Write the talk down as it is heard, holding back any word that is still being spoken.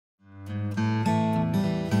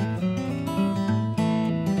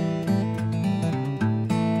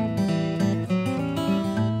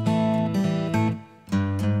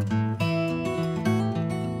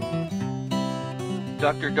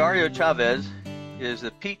Dr. Dario Chavez is the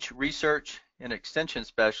Peach Research and Extension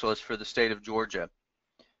Specialist for the state of Georgia.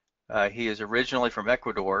 He is originally from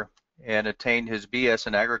Ecuador and attained his BS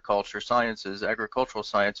in Agricultural Sciences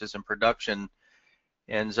and Production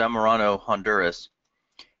in Zamorano, Honduras.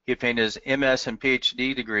 He obtained his MS and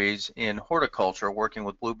Ph.D. degrees in Horticulture, working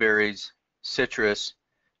with blueberries, citrus,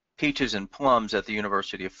 peaches, and plums at the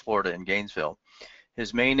University of Florida in Gainesville.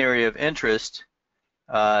 His main area of interest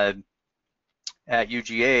at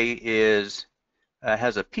UGA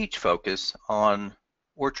has a peach focus on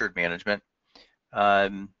orchard management,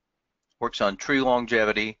 works on tree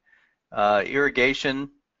longevity, irrigation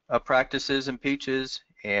practices in peaches,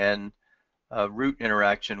 and root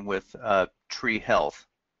interaction with tree health,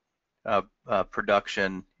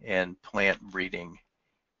 production, and plant breeding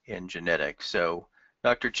in genetics. So,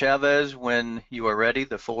 Dr. Chavez, when you are ready,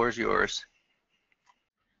 the floor is yours.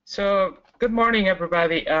 So, good morning,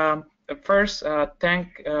 everybody. First,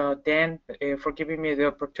 thank Dan for giving me the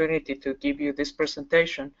opportunity to give you this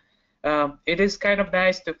presentation. It is kind of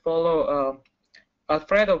nice to follow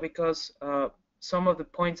Alfredo because some of the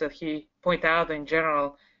points that he pointed out in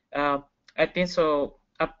general, I think so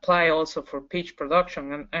apply also for peach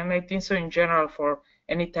production, and I think so in general for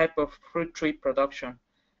any type of fruit tree production.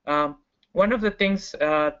 One of the things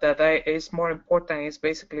that is more important is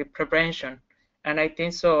basically prevention, and I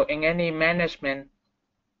think so in any management,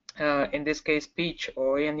 in this case peach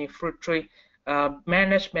or any fruit tree,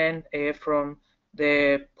 management from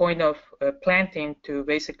the point of planting to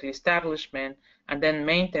basically establishment and then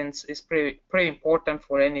maintenance is pretty important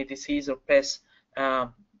for any disease or pest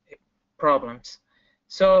problems.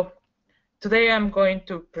 So today I'm going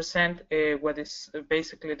to present what is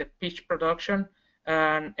basically the peach production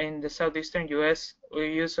and in the southeastern U.S.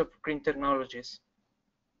 use of green technologies.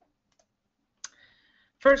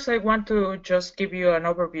 First, I want to just give you an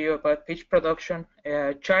overview about peach production.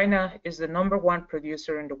 China is the #1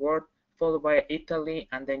 producer in the world, followed by Italy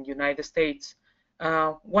and then United States.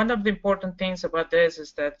 One of the important things about this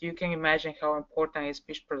is that you can imagine how important is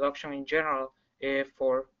peach production in general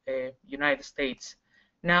for United States.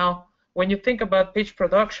 Now, when you think about peach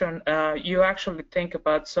production, you actually think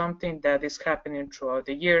about something that is happening throughout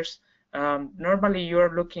the years. Normally,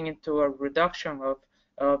 you're looking into a reduction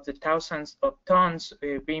of the thousands of tons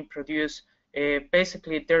being produced.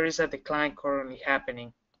 Basically, there is a decline currently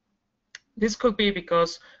happening. This could be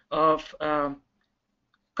because of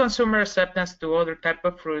consumer acceptance to other type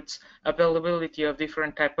of fruits, availability of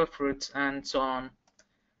different type of fruits, and so on.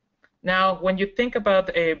 Now, when you think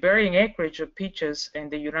about a varying acreage of peaches in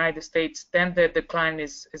the United States, then the decline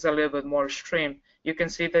is a little bit more extreme. You can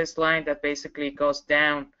see this line that basically goes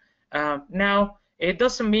down. Now, it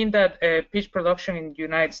doesn't mean that peach production in the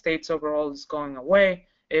United States overall is going away.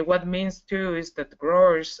 What it means too is that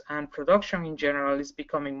growers and production in general is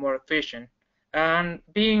becoming more efficient. And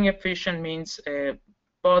being efficient means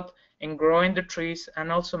both in growing the trees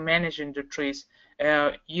and also managing the trees.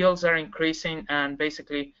 Yields are increasing and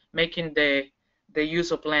basically making the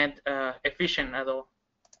use of land efficient at all.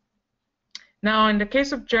 Now, in the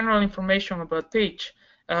case of general information about peach,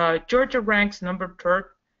 Georgia ranks #3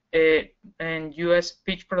 in U.S.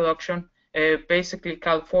 peach production. Basically,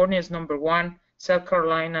 California is #1, South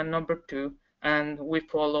Carolina #2, and we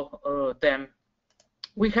follow them.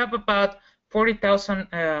 We have about 40,000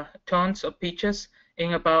 tons of peaches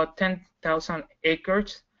in about 10,000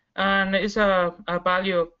 acres, and it's a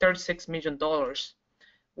value of $36 million.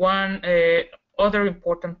 One other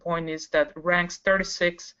important point is that it ranks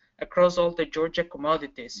 36 across all the Georgia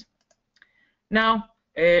commodities. Now,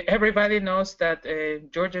 everybody knows that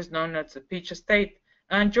Georgia is known as the peach state,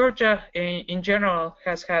 and Georgia in general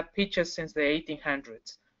has had peaches since the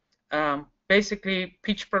 1800s. Basically,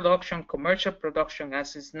 peach production, commercial production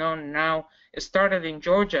as is known now, started in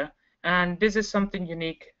Georgia, and this is something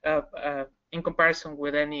unique in comparison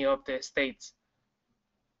with any of the states.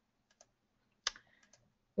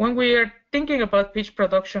 When we are thinking about peach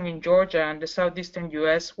production in Georgia and the southeastern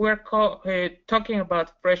U.S., we're talking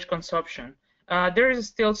about fresh consumption. There is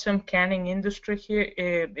still some canning industry here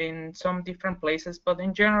in some different places, but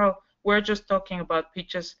in general, we're just talking about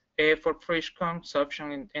peaches for fresh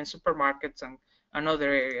consumption in supermarkets and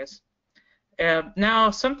other areas.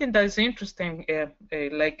 Now, something that is interesting,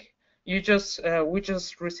 like we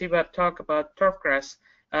just received a talk about turfgrass.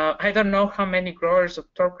 I don't know how many growers of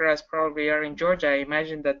turfgrass probably are in Georgia. I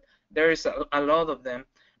imagine that there is a lot of them.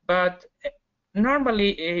 But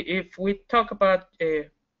normally, if we talk about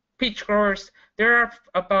peach growers, there are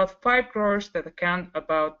about 5 growers that account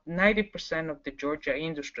about 90% of the Georgia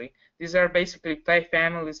industry. These are basically 5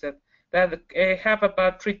 families that have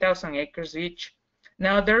about 3,000 acres each.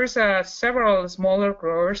 Now there's several smaller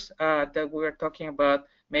growers that we're talking about,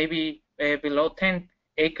 maybe below 10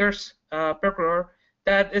 acres per grower,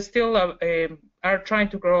 that is still are trying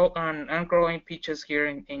to grow and growing peaches here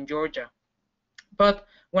in Georgia. But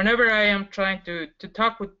whenever I am trying to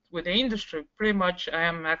talk with the industry, pretty much I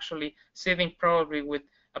am actually sitting probably with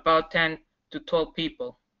about 10 to 12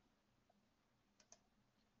 people.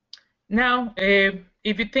 Now, if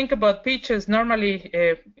you think about peaches,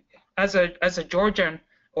 normally as a Georgian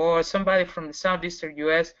or somebody from the Southeastern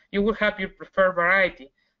U.S., you will have your preferred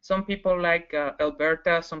variety. Some people like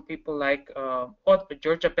Alberta, some people like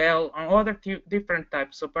Georgia Belle, and other different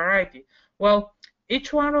types of variety. Well,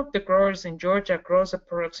 each one of the growers in Georgia grows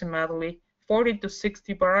approximately 40 to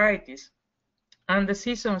 60 varieties, and the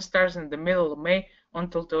season starts in the middle of May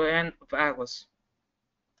until the end of August.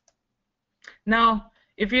 Now,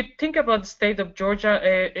 if you think about the state of Georgia,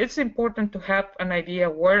 it's important to have an idea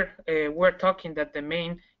where we're talking that the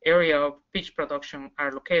main area of peach production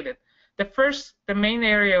are located. The main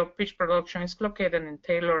area of peach production is located in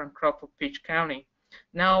Taylor and Crawford Peach County.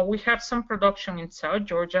 Now, we have some production in South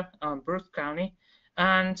Georgia, Bruce County,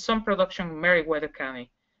 and some production in Meriwether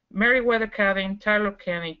County. Meriwether County, Taylor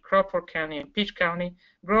County, Crawford County, and Peach County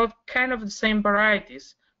grow kind of the same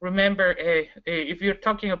varieties. Remember, if you're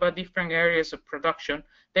talking about different areas of production,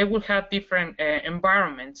 they will have different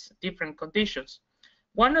environments, different conditions.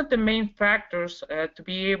 One of the main factors to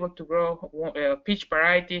be able to grow peach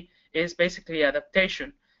variety is basically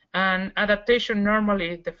adaptation. And adaptation,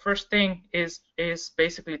 normally, the first thing is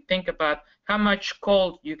basically think about how much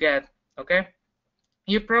cold you get, okay?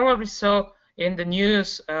 You probably saw in the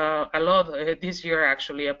news a lot this year,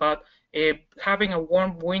 actually, about having a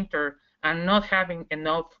warm winter and not having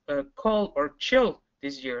enough cold or chill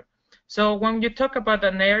this year. So when you talk about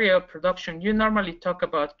an area of production, you normally talk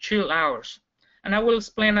about chill hours. And I will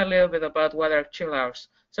explain a little bit about what are chill hours.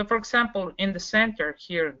 So for example, in the center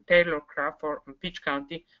here in Taylor, Crawford, and Peach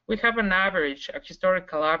County, we have an average, a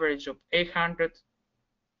historical average of 800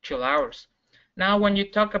 chill hours. Now when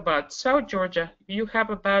you talk about South Georgia, you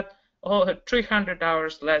have about 300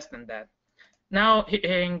 hours less than that. Now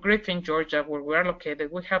in Griffin, Georgia, where we're located,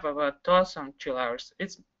 we have about 1,000 chill hours.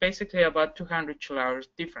 It's basically about 200 chill hours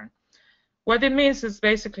different. What it means is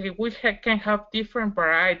basically we can have different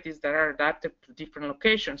varieties that are adapted to different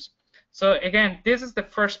locations. So again, this is the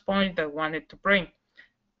first point I wanted to bring.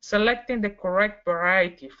 Selecting the correct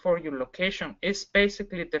variety for your location is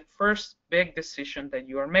basically the first big decision that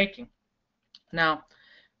you are making. Now,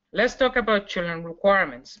 let's talk about chilling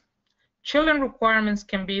requirements. Chilling requirements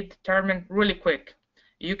can be determined really quick.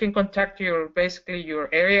 You can contact basically your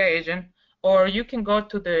area agent, or you can go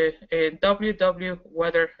to the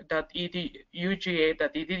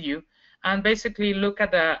www.weather.uga.edu and basically look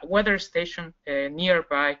at the weather station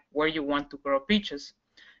nearby where you want to grow peaches.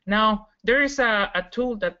 Now, there is a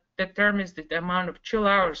tool that determines the amount of chill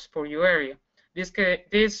hours for your area.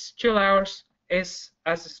 These chill hours is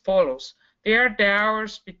as follows. They are the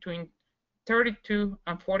hours between 32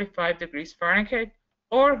 and 45 degrees Fahrenheit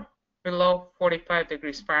or below 45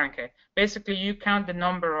 degrees Fahrenheit. Basically, you count the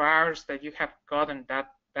number of hours that you have gotten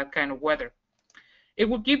that kind of weather. It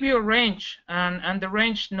will give you a range, and the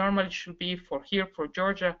range normally should be for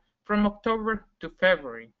Georgia from October to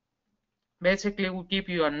February. Basically, it will give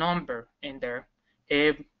you a number in there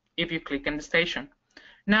if you click on the station.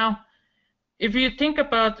 Now, if you think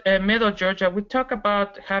about Middle Georgia, we talk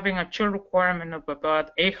about having a chill requirement of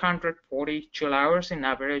about 840 chill hours in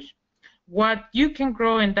average. What you can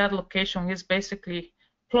grow in that location is basically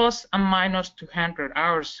plus and minus 200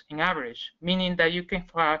 hours in average, meaning that you can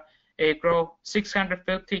grow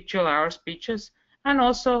 650 chill hours peaches and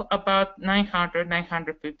also about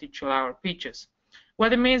 950 chill hour peaches.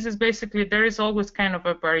 What it means is basically there is always kind of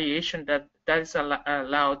a variation that is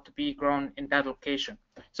allowed to be grown in that location.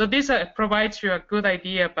 So this provides you a good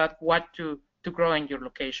idea about what to grow in your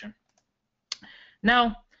location.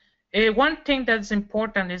 Now, one thing that's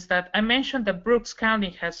important is that I mentioned that Brooks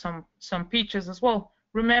County has some peaches as well.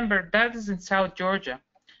 Remember, that is in South Georgia.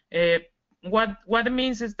 What it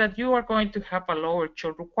means is that you are going to have a lower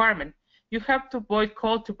chill requirement. You have to avoid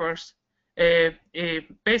cultivars.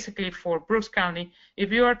 Basically for Brooks County,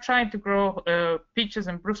 if you are trying to grow peaches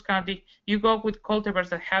in Brooks County, you go with cultivars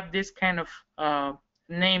that have this kind of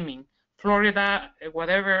naming, Florida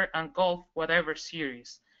whatever and Gulf whatever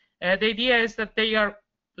series. The idea is that they are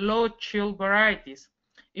low chill varieties.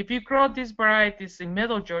 If you grow these varieties in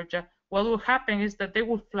Middle Georgia, what will happen is that they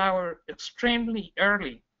will flower extremely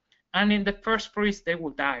early, and in the first freeze they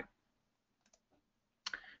will die.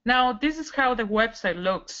 Now, this is how the website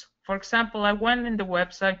looks. For example, I went in the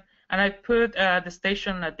website and I put the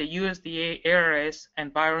station at the USDA ARS in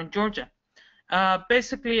Byron, Georgia.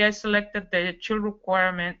 Basically, I selected the chill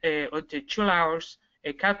requirement or the chill hours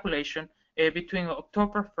calculation between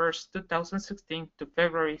October 1st, 2016 to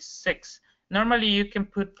February 6th. Normally, you can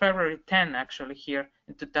put February 10 actually here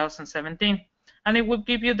in 2017, and it will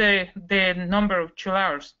give you the number of chill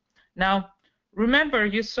hours. Now, remember,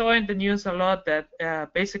 you saw in the news a lot that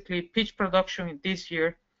basically peach production this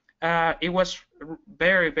year, it was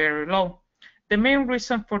very, very low. The main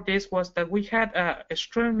reason for this was that we had an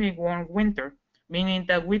extremely warm winter, meaning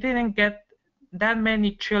that we didn't get that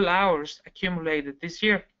many chill hours accumulated this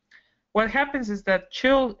year. What happens is that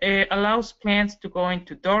chill allows plants to go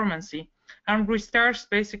into dormancy and restarts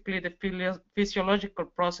basically the physiological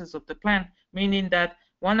process of the plant, meaning that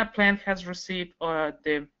when a plant has received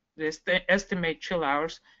the estimate chill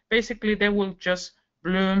hours, basically they will just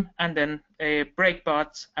bloom and then break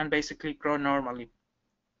buds and basically grow normally.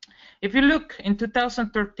 If you look in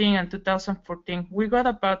 2013 and 2014, we got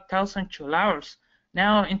about 1,000 chill hours.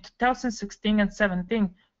 Now in 2016 and 17,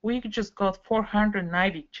 we just got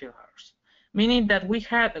 490 chill hours, meaning that we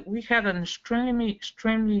had an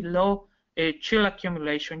extremely low chill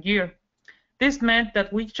accumulation year. This meant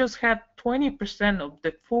that we just had 20% of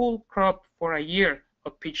the full crop for a year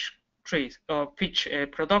of peach trees or peach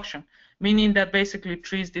production, meaning that basically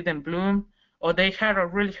trees didn't bloom, or they had a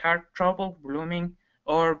really hard trouble blooming,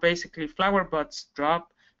 or basically flower buds drop.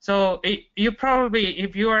 So you probably,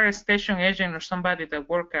 if you are a station agent or somebody that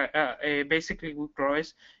work basically with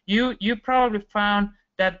growers, you probably found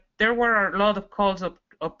that there were a lot of calls of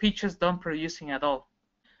peaches don't producing at all.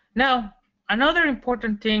 Now, another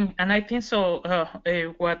important thing, and I think so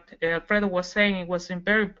what Alfredo was saying, it was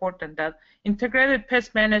very important that integrated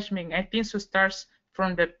pest management, I think so starts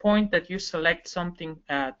from the point that you select something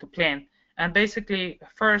to plant. And basically,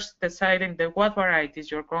 first deciding what varieties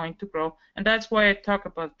you're going to grow, and that's why I talk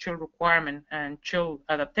about chill requirement and chill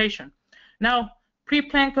adaptation. Now,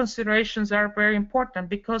 pre-plant considerations are very important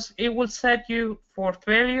because it will set you for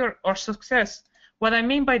failure or success. What I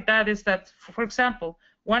mean by that is that, for example,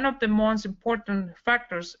 one of the most important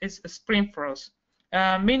factors is spring frost,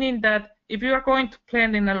 meaning that if you are going to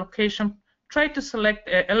plant in a location, try to select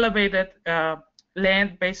elevated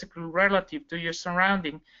land basically relative to your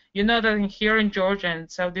surrounding. You know that here in Georgia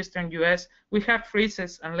and southeastern US, we have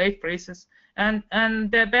freezes and late freezes, and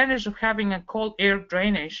the advantage of having a cold air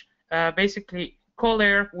drainage, basically cold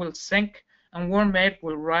air will sink and warm air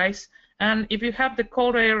will rise, and if you have the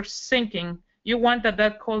cold air sinking, you want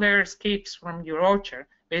that cold air escapes from your orchard,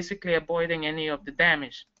 basically avoiding any of the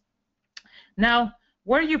damage. Now,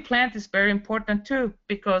 where you plant is very important too,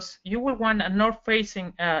 because you will want a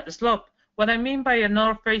north-facing slope. What I mean by a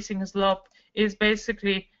north-facing slope is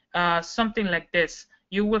basically something like this.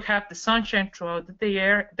 You will have the sunshine throughout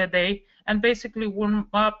the day, and basically warm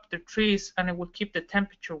up the trees, and it will keep the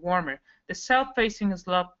temperature warmer. The south-facing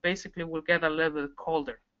slope basically will get a little bit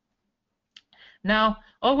colder. Now,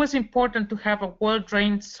 always important to have a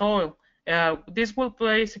well-drained soil. This will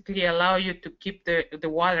basically allow you to keep the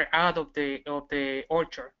water out of the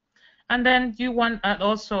orchard. And then you want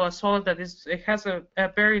also a soil that has a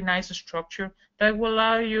very nice structure that will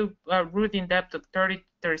allow you a rooting depth of 30 to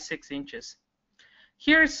 36 inches.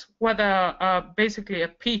 Here's what basically a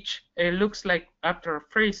peach looks like after a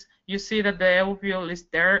freeze. You see that the alveole is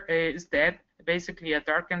dead, basically a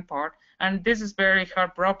darkened part, and this is very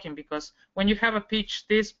heartbroken because when you have a peach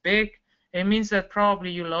this big, it means that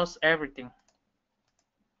probably you lost everything.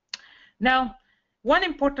 Now, one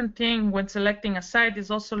important thing when selecting a site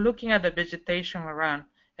is also looking at the vegetation around.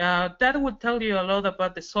 That will tell you a lot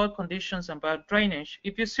about the soil conditions and about drainage.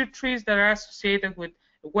 If you see trees that are associated with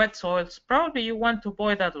wet soils, probably you want to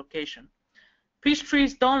avoid that location. Peach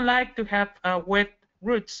trees don't like to have wet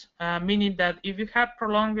roots, meaning that if you have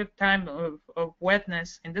prolonged time of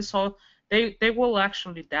wetness in the soil, they will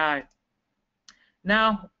actually die.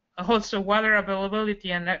 Now, also water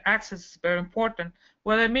availability and access is very important.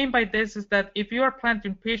 What I mean by this is that if you are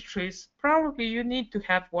planting peach trees, probably you need to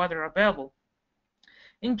have water available.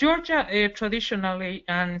 In Georgia, traditionally,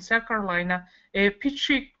 and in South Carolina, peach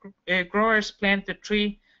tree growers plant the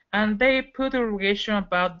tree and they put irrigation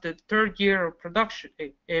about the third year of production.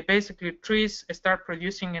 Basically, trees start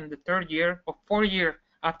producing in the third year or fourth year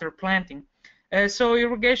after planting. So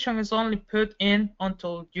irrigation is only put in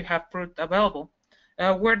until you have fruit available.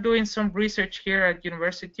 We're doing some research here at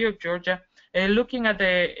University of Georgia, looking at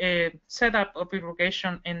the setup of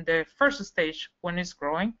irrigation in the first stage when it's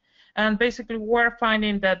growing. And basically, we're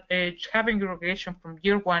finding that having irrigation from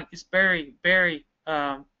year one is very, very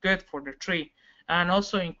good for the tree, and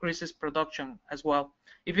also increases production as well.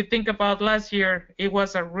 if you think about last year, it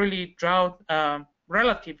was a really drought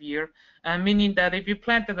relative year, meaning that if you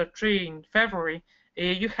planted a tree in February,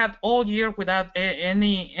 you had all year without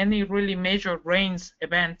any really major rains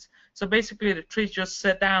events. So basically, the trees just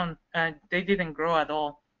sat down and they didn't grow at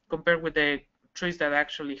all compared with the trees that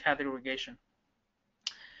actually had irrigation.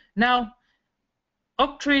 Now,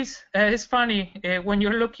 oak trees, it's funny, when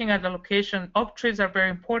you're looking at the location, oak trees are very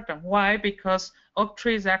important. Why? Because oak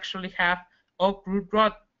trees actually have oak root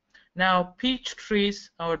rot. Now, peach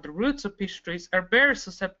trees, or the roots of peach trees, are very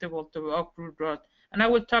susceptible to oak root rot, and I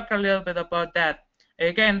will talk a little bit about that.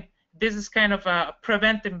 Again, this is kind of a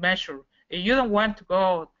preventive measure. You don't want to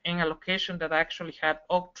go in a location that actually had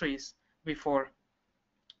oak trees before.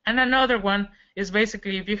 And another one is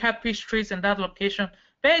basically if you have peach trees in that location,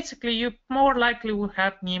 basically you more likely will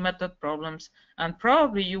have nematode problems, and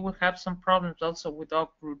probably you will have some problems also with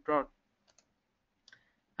oak root rot.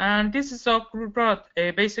 And this is oak root rot.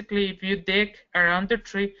 Basically, if you dig around the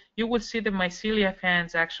tree, you will see the mycelia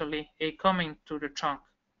fans actually coming to the trunk.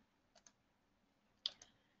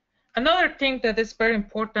 Another thing that is very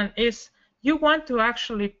important is you want to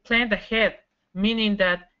actually plant ahead, meaning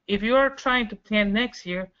that if you are trying to plant next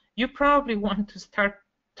year, you probably want to start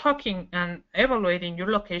talking and evaluating your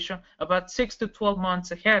location about 6 to 12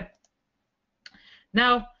 months ahead.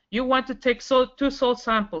 Now, you want to take two soil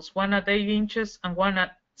samples, one at 8 inches and one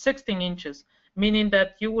at 16 inches, meaning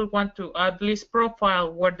that you will want to at least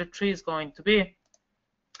profile where the tree is going to be.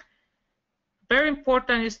 Very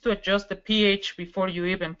important is to adjust the pH before you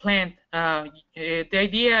even plant. The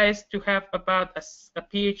idea is to have about a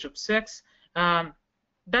pH of 6.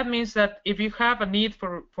 That means that if you have a need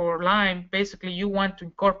for lime, basically you want to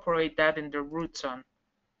incorporate that in the root zone.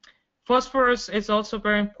 Phosphorus is also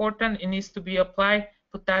very important. It needs to be applied.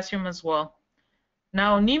 Potassium as well.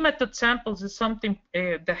 Now, nematode samples is something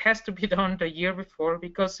that has to be done the year before,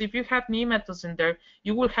 because if you have nematodes in there,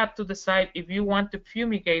 you will have to decide if you want to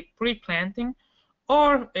fumigate pre-planting,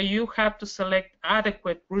 or you have to select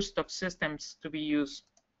adequate rootstock systems to be used.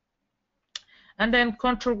 And then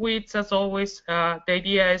control weeds, as always. The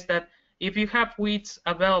idea is that if you have weeds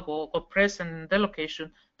available or present in the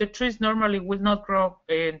location, the trees normally will not grow,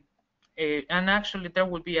 and actually there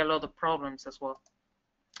will be a lot of problems as well.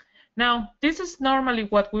 Now, this is normally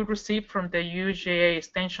what we receive from the UGA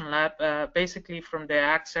Extension Lab, basically from the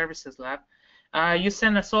Ag Services Lab. You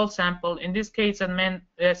send a soil sample. In this case,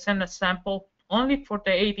 I send a sample only for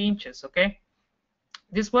the 8 inches, okay?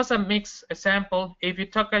 This was a mixed sample. If you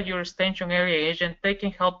talk at your extension area agent, they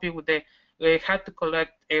can help you with how to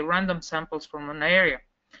collect random samples from an area.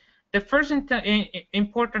 The first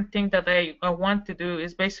important thing that I want to do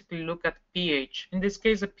is basically look at pH. In this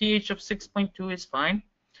case, a pH of 6.2 is fine.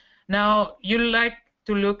 Now, you like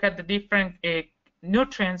to look at the different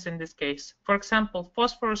nutrients in this case. For example,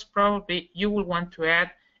 phosphorus probably you will want to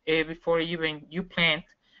add before even you plant,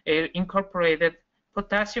 incorporated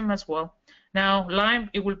potassium as well. Now, lime,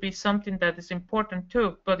 it will be something that is important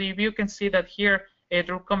too, but if you can see that here, the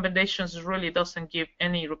recommendations really doesn't give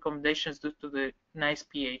any recommendations due to the nice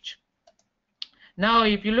pH. Now,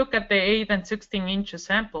 if you look at the 8 and 16 inch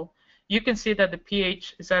sample, you can see that the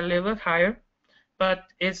pH is a little bit higher, but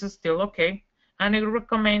it's still okay, and it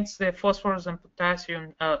recommends the phosphorus and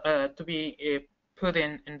potassium to be put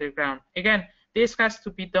in the ground. Again, this has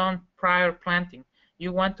to be done prior planting.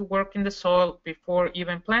 You want to work in the soil before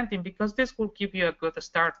even planting, because this will give you a good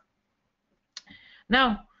start.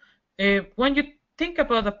 Now, when you think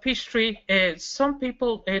about a peach tree, some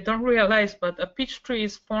people don't realize, but a peach tree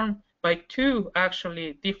is formed by two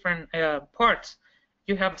actually different parts.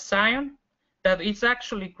 You have scion that is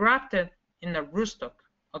actually grafted in a rootstock,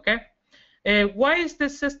 okay? Why is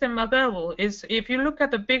this system available? Is if you look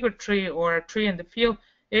at a bigger tree or a tree in the field,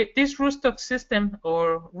 this rootstock system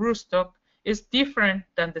or rootstock is different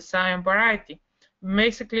than the scion variety.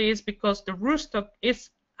 Basically, it's because the rootstock is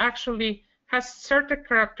actually has certain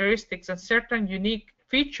characteristics and certain unique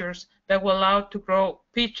features that will allow to grow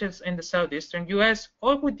peaches in the southeastern U.S.,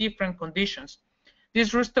 all with different conditions.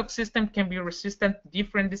 This rootstock system can be resistant to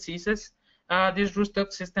different diseases. This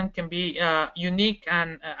rootstock system can be unique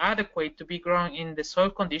and adequate to be grown in the soil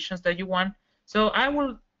conditions that you want. So I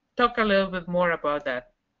will talk a little bit more about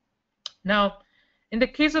that. Now, in the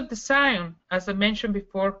case of the scion, as I mentioned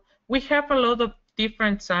before, we have a lot of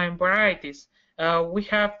different scion varieties. We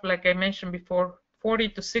have, like I mentioned before, 40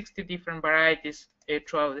 to 60 different varieties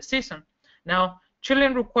throughout the season. Now,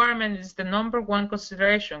 chilling requirement is the #1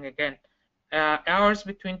 consideration again. Hours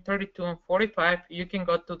between 32 and 45, you can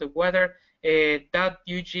go to the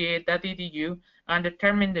weather.uga.edu and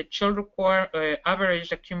determine the chill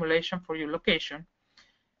average accumulation for your location.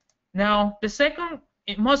 Now, the second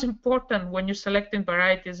most important when you're selecting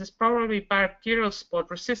varieties is probably bacterial spot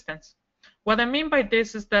resistance. What I mean by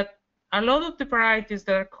this is that a lot of the varieties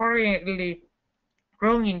that are currently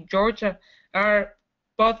grown in Georgia are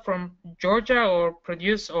bought from Georgia or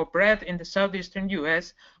produced or bred in the southeastern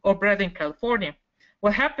US or bred in California.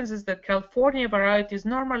 What happens is that California varieties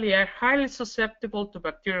normally are highly susceptible to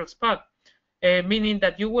bacterial spot, meaning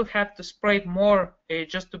that you will have to spray more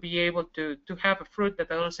just to be able to have a fruit that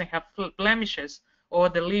doesn't have blemishes or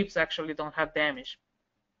the leaves actually don't have damage.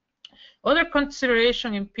 Other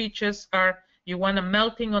consideration in peaches are you want a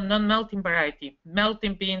melting or non-melting variety.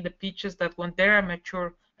 Melting being the peaches that when they are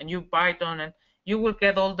mature and you bite on it, you will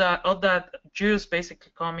get all that juice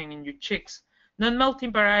basically coming in your cheeks.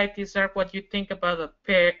 Non-melting varieties are what you think about a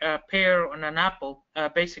pear or an apple,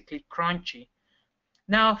 basically crunchy.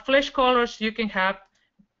 Now, flesh colors you can have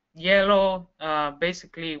yellow,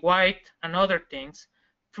 basically white, and other things.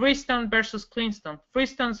 Freestone versus cleanstone.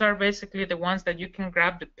 Freestones are basically the ones that you can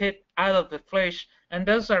grab the pit out of the flesh, and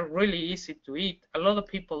those are really easy to eat. A lot of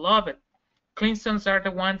people love it. Cleanstones are the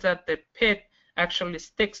ones that the pit actually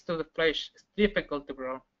sticks to the flesh. It's difficult to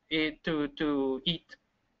grow, to eat.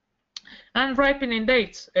 And ripening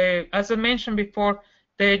dates. As I mentioned before,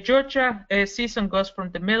 the Georgia season goes from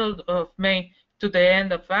the middle of May to the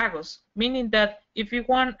end of August, meaning that if you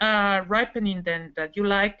want a ripening then that you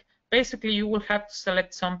like, basically you will have to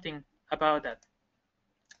select something about that.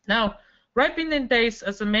 Now, ripening days,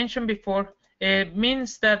 as I mentioned before,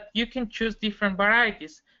 means that you can choose different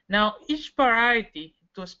varieties. Now, each variety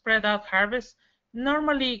to spread out harvest,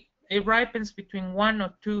 normally it ripens between 1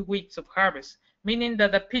 or 2 weeks of harvest, meaning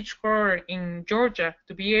that a peach grower in Georgia,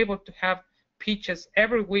 to be able to have peaches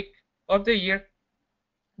every week of the year,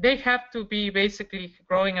 they have to be basically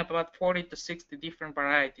growing about 40 to 60 different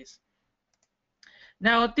varieties.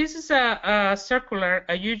 Now, this is a circular,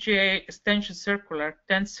 a UGA extension circular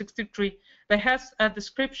 1063 that has a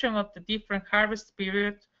description of the different harvest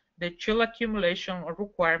periods, the chill accumulation or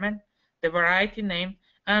requirement, the variety name,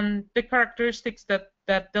 and the characteristics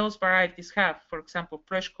that those varieties have. For example,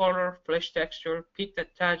 flesh color, flesh texture, pit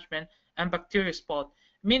attachment, and bacterial spot.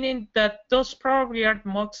 Meaning that those probably are the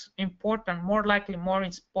most important, more likely more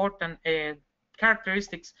important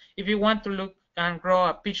characteristics if you want to look and grow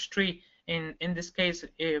a peach tree, in this case,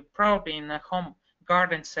 probably in a home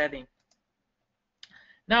garden setting.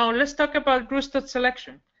 Now let's talk about rootstock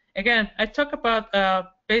selection. Again, I talk about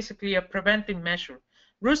basically a preventive measure.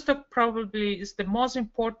 Rootstock probably is the most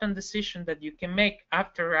important decision that you can make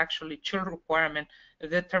after actually chill requirement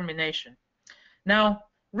determination. Now,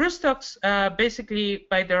 rootstocks basically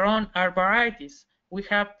by their own are varieties. We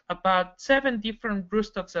have about 7 different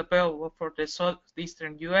rootstocks available for the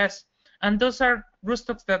southeastern US, and those are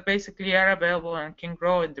rootstocks that basically are available and can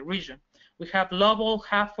grow in the region. We have Lovell,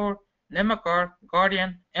 Hafford, Nemagard,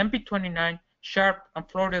 Guardian, MP29, Sharp, and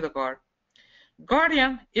Florida Guard.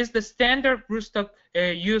 Guardian is the standard rootstock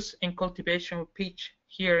used in cultivation of peach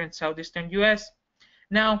here in southeastern US.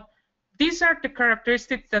 Now, these are the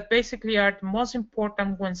characteristics that basically are the most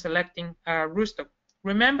important when selecting a rootstock.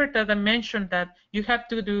 Remember that I mentioned that you have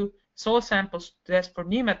to do soil samples to test for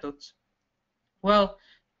nematodes. Well,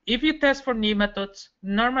 if you test for nematodes,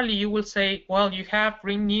 normally you will say, well, you have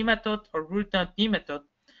ring nematode or root knot nematode.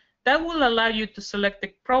 That will allow you to select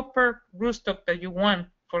the proper rootstock that you want.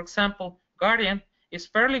 For example, Guardian is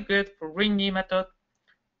fairly good for ring nematode,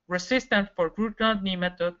 resistant for root knot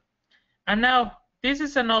nematode, and now this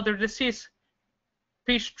is another disease,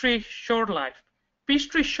 peach tree short life. Peach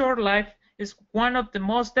tree short life is one of the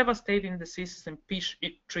most devastating diseases in peach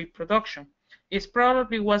tree production. It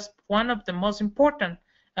probably was one of the most important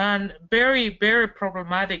and very, very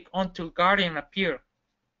problematic until Guardian appeared.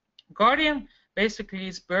 Guardian basically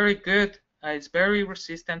is very good, it's very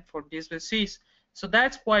resistant for this disease. So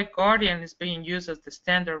that's why Guardian is being used as the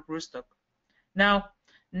standard rootstock.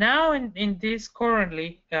 Now in this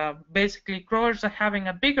currently, basically growers are having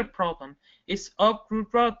a bigger problem. It's oak root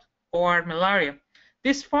rot or malaria.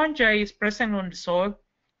 This fungi is present on the soil.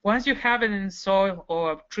 Once you have it in the soil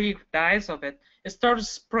or a tree dies of it, it starts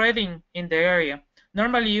spreading in the area.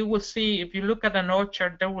 Normally you will see, if you look at an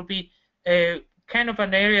orchard, there will be a kind of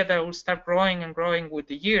an area that will start growing and growing with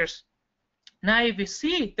the years. Now if you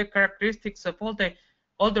see the characteristics of all the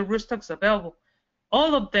rootstocks available,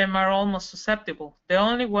 all of them are almost susceptible. The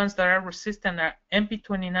only ones that are resistant are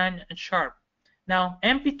MP29 and Sharp. Now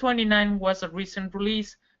MP29 was a recent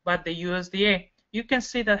release by the USDA. You can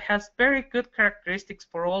see that has very good characteristics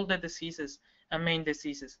for all the diseases and main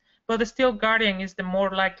diseases. But still Guardian is the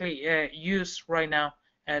more likely use right now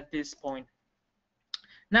at this point.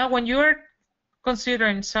 Now when you are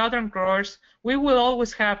considering southern growers, we will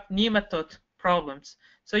always have nematode problems.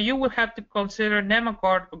 So you will have to consider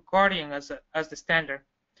NemaGuard or Guardian as the standard.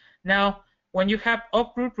 Now, when you have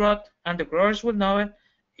uproot rot, and the growers will know it,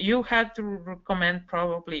 you have to recommend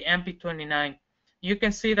probably MP29. You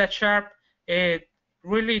can see that Sharp,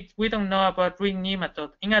 really, we don't know about ring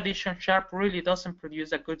nematode. In addition, Sharp really doesn't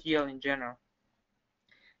produce a good yield in general.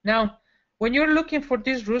 Now, when you're looking for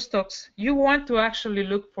these rootstocks, you want to actually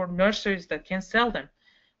look for nurseries that can sell them.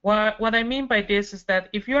 What I mean by this is that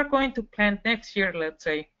if you are going to plant next year, let's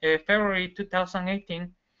say February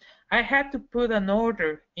 2018, I had to put an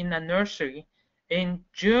order in a nursery in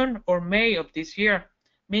June or May of this year,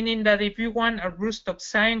 meaning that if you want a rootstock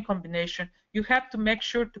scion combination, you have to make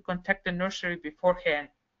sure to contact the nursery beforehand.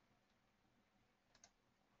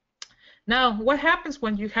 Now, what happens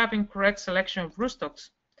when you have incorrect selection of rootstocks?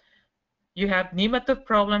 You have nematode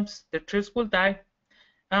problems, the trees will die,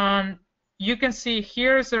 and you can see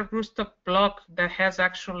here is a rootstock block that has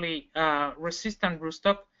actually resistant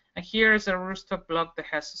rootstock, and here is a rootstock block that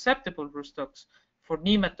has susceptible rootstocks for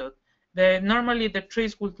nematode. Normally the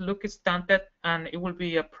trees will look stunted and it will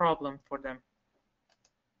be a problem for them.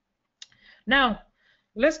 Now,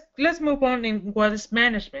 let's move on in what is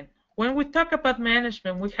management. When we talk about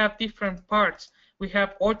management, we have different parts. We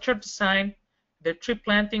have orchard design, the tree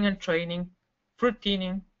planting and training, fruit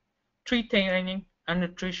thinning, tree training, and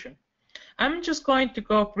nutrition. I'm just going to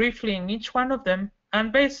go briefly in each one of them,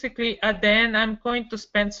 and basically at the end I'm going to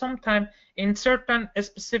spend some time in certain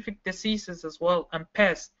specific diseases as well and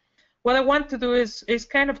pests. What I want to do is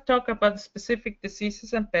kind of talk about specific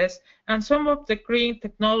diseases and pests and some of the green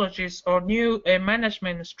technologies or new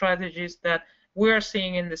management strategies that we are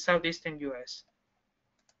seeing in the southeastern US.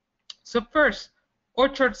 So first,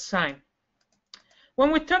 orchard design. When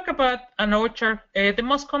we talk about an orchard, the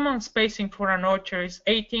most common spacing for an orchard is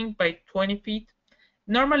 18 by 20 feet.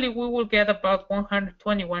 Normally, we will get about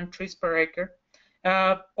 121 trees per acre.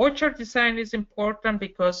 Orchard design is important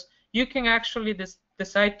because you can actually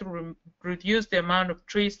decide to reduce the amount of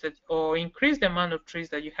trees or increase the amount of trees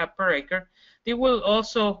that you have per acre. It will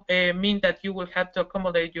also mean that you will have to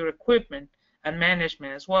accommodate your equipment and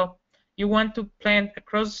management as well. You want to plant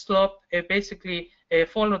across the slope, basically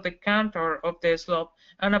follow the contour of the slope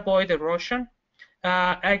and avoid erosion.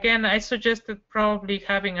 Again, I suggested probably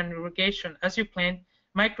having an irrigation as you plant,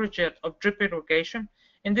 microjet of drip irrigation.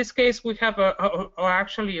 In this case, we have our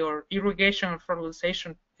irrigation and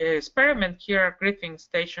fertilization experiment here at Griffin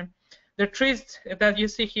Station. The trees that you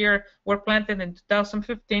see here were planted in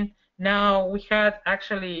 2015. Now we had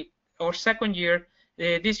actually our second year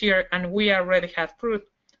this year, and we already have fruit.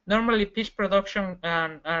 Normally, peach production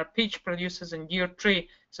and peach produces in year 3,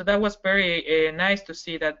 so that was very nice to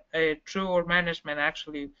see that through our management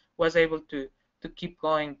actually was able to keep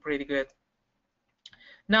going pretty good.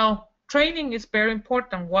 Now, training is very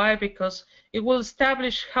important. Why? Because it will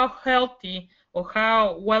establish how healthy or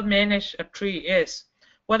how well managed a tree is.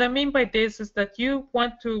 What I mean by this is that you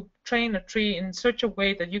want to train a tree in such a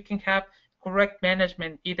way that you can have correct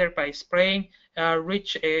management, either by spraying,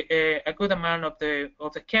 reach a good amount of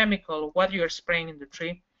the chemical, what you're spraying in the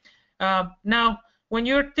tree. Now, when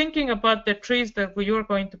you're thinking about the trees that you're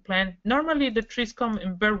going to plant, normally the trees come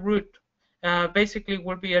in bare root. Basically,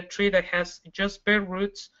 will be a tree that has just bare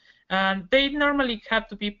roots, and they normally have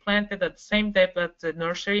to be planted at the same depth as the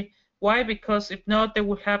nursery. Why? Because if not, they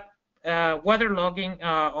will have waterlogging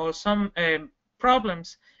or some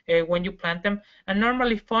problems when you plant them, and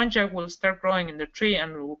normally fungi will start growing in the tree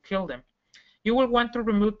and will kill them. You will want to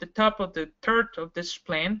remove the top of the third of this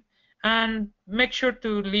plant and make sure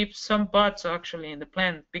to leave some buds actually in the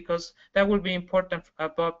plant, because that will be important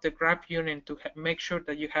above the graft unit to make sure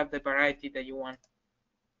that you have the variety that you want.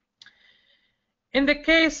 In the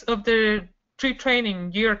case of the tree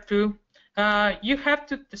training year 2, you have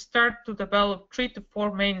to start to develop 3 to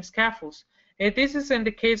 4 main scaffolds. This is in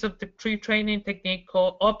the case of the tree training technique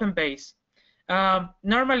called open base.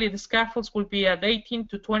 Normally the scaffolds will be at 18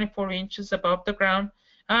 to 24 inches above the ground,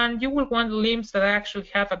 and you will want limbs that actually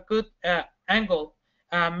have a good angle,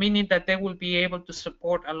 meaning that they will be able to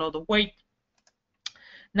support a lot of weight.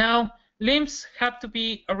 Now, limbs have to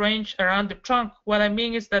be arranged around the trunk. What I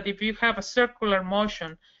mean is that if you have a circular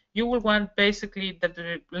motion, you will want basically that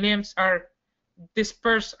the limbs are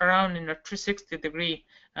dispersed around in a 360 degree.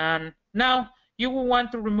 And now you will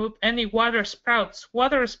want to remove any water sprouts.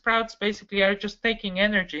 Water sprouts basically are just taking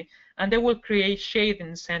energy, and they will create shade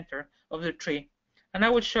in the center of the tree. And I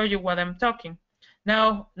will show you what I'm talking.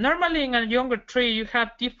 Now, normally in a younger tree, you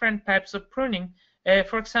have different types of pruning.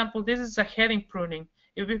 For example, this is a heading pruning.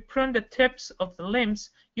 If you prune the tips of the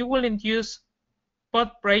limbs, you will induce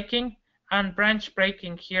bud breaking and branch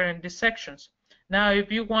breaking here in these sections. Now,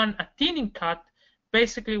 if you want a thinning cut,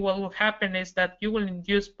 basically what will happen is that you will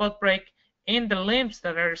induce bud break in the limbs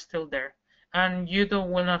that are still there, and you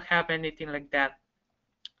will not have anything like that.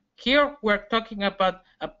 Here we're talking about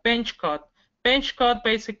a bench cut. Bench cut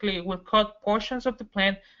basically will cut portions of the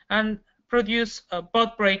plant and produce a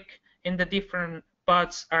bud break in the different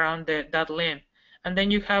buds around that limb. And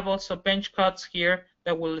then you have also bench cuts here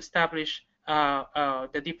that will establish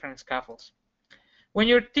the different scaffolds. When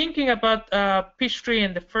you're thinking about peach tree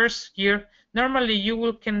in the first year, normally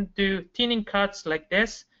you can do thinning cuts like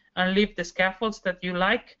this and leave the scaffolds that you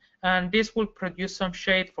like, and this will produce some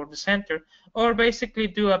shade for the center, or basically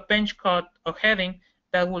do a bench cut or heading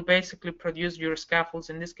that will basically produce your scaffolds.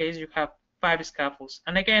 In this case, you have 5 scaffolds,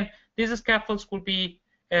 and again, these scaffolds will be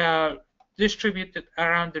distributed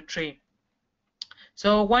around the tree.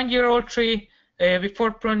 So 1-year-old tree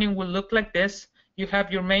before pruning will look like this. You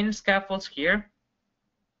have your main scaffolds here,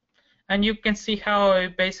 and you can see how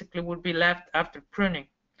it basically would be left after pruning.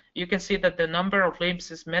 You can see that the number of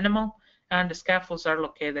limbs is minimal and the scaffolds are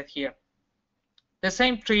located here. The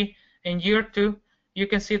same tree in year 2, you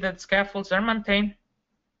can see that scaffolds are maintained,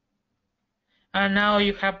 and now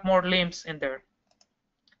you have more limbs in there.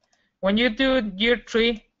 When you do year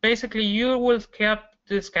 3, basically you will keep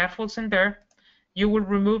the scaffolds in there. You will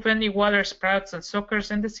remove any water sprouts and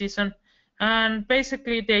suckers in the season, and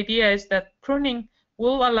basically the idea is that pruning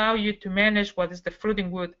will allow you to manage what is the fruiting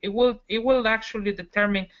wood. It will actually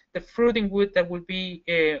determine the fruiting wood that will be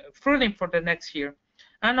fruiting for the next year.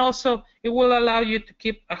 And also it will allow you to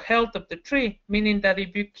keep a health of the tree, meaning that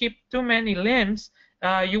if you keep too many limbs,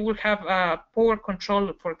 you will have poor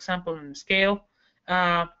control, for example, in scale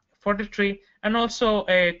for the tree, and also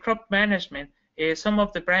crop management. Some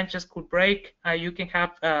of the branches could break. You can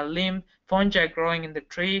have limb fungi growing in the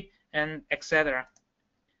tree, and etc.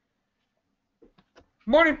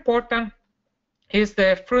 More important is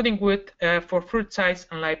the fruiting wood for fruit size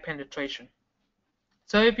and light penetration.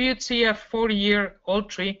 So if you see a 40-year-old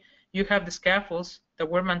tree, you have the scaffolds that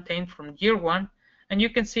were maintained from year 1, and you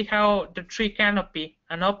can see how the tree canopy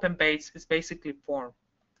and open base is basically formed.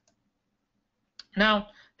 Now,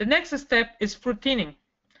 the next step is fruit thinning.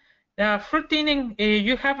 Fruit thinning,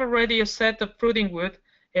 you have already a set of fruiting wood.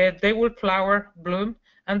 They will flower, bloom,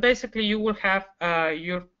 and basically you will have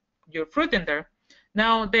your fruit in there.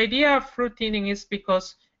 Now, the idea of fruit thinning is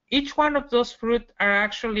because each one of those fruit are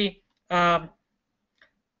actually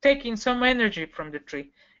taking some energy from the tree.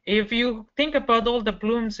 If you think about all the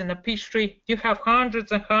blooms in a peach tree, you have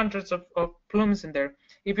hundreds and hundreds of blooms in there.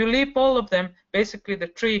 If you leave all of them, basically the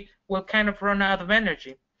tree will kind of run out of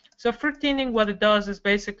energy. So fruit thinning, what it does is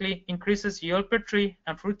basically increases yield per tree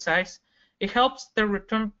and fruit size. It helps the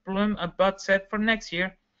return bloom and bud set for next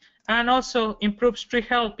year, and also improves tree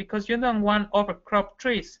health because you don't want overcrop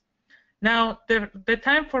trees. Now, the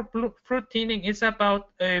time for fruit thinning is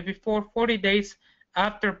about before 40 days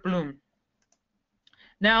after bloom.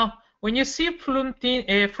 Now, when you see fruit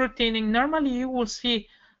thinning, normally you will see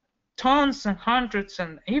tons and hundreds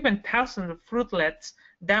and even thousands of fruitlets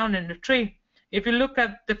down in the tree. If you look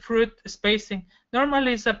at the fruit spacing,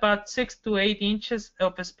 normally it's about 6 to 8 inches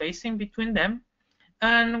of spacing between them.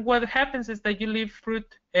 And what happens is that you leave fruit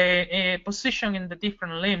position in the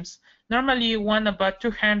different limbs. Normally you want about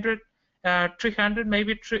 200, 300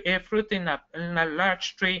 maybe fruit in a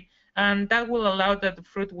large tree, and that will allow that the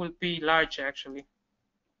fruit will be large actually.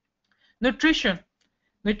 Nutrition.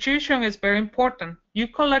 Nutrition is very important. You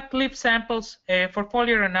collect leaf samples for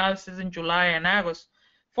foliar analysis in July and August.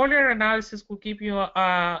 Foliar analysis will give you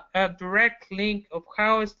a direct link of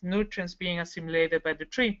how is the nutrients being assimilated by the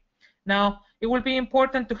tree. Now, it will be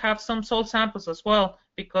important to have some soil samples as well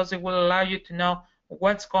because it will allow you to know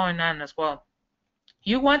what's going on as well.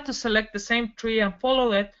 You want to select the same tree and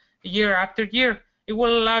follow it year after year. It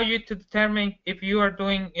will allow you to determine if you are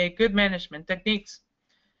doing good management techniques.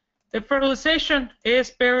 The fertilization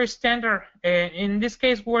is very standard. In this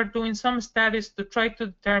case, we're doing some studies to try to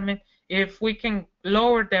determine if we can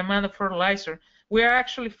lower the amount of fertilizer. We are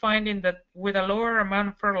actually finding that with a lower amount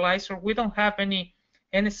of fertilizer, we don't have any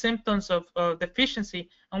symptoms of deficiency,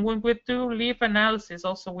 and when we do leaf analysis,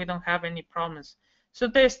 also we don't have any problems. So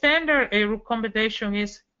the standard recommendation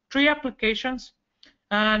is 3 applications,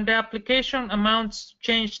 and the application amounts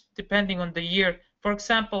change depending on the year. For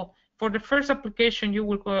example, for the first application, you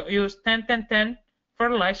will use 10-10-10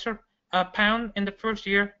 fertilizer, a pound in the first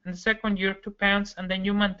year, in the second year 2 pounds, and then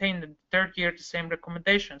you maintain the third year the same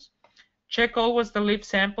recommendations. Check always the leaf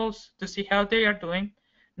samples to see how they are doing.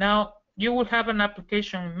 Now, you will have an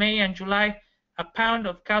application in May and July, a pound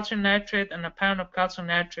of calcium nitrate and a pound of calcium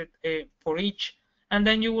nitrate for each, and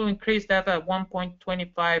then you will increase that at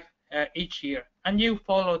 1.25 each year. and you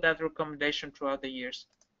follow that recommendation throughout the years.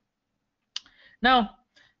 Now,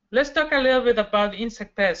 let's talk a little bit about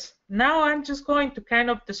insect pests. Now I'm just going to kind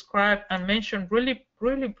of describe and mention really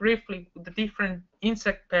briefly the different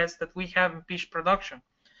insect pests that we have in peach production.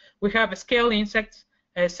 We have scale insects,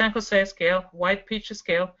 San Jose scale, white peach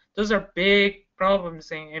scale. Those are big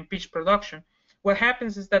problems in peach production. What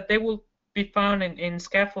happens is that they will be found in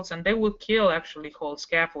scaffolds, and they will kill actually whole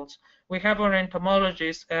scaffolds. We have our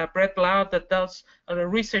entomologist, Brett Blau, that does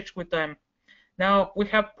research with them. Now we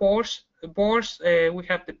have boars, we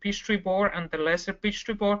have the peach tree boar and the lesser peach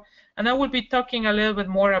tree boar, and I will be talking a little bit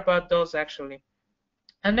more about those actually.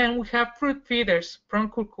 And then we have fruit feeders,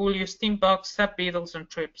 Proncurculius, steam bugs, sap beetles, and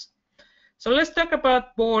thrips. So let's talk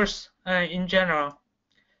about boars in general.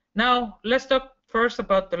 Now let's talk first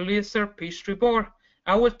about the lesser peach tree boar.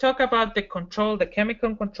 I will talk about the control, the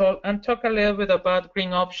chemical control, and talk a little bit about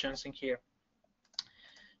green options in here.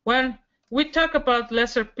 When we talk about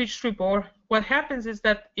lesser peach tree boar, what happens is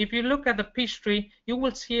that if you look at the peach tree, you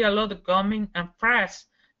will see a lot of gumming and frass.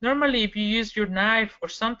 Normally, if you use your knife or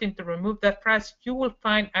something to remove that frass, you will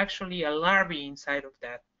find actually a larvae inside of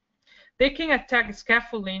that. They can attack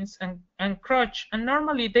scaffoldings and crotch, and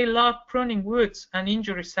normally they love pruning woods and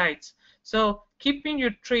injury sites. So keeping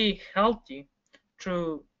your tree healthy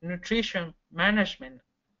through nutrition management,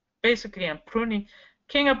 basically, and pruning,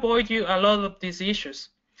 can avoid you a lot of these issues.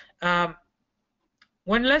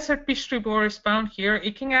 When lesser peach tree boar is found here,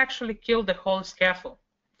 it can actually kill the whole scaffold.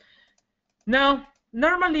 Now,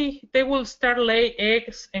 normally they will start lay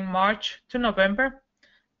eggs in March to November.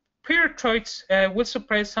 Pyrethroids will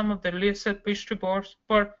suppress some of the lesser peach tree boars,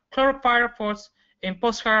 but chlorophyrophos in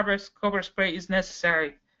post-harvest cover spray is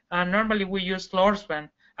necessary. Normally we use Lorsban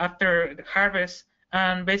after the harvest,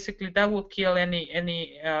 and basically that will kill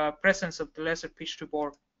any presence of the lesser peach tree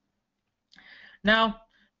boar. Now,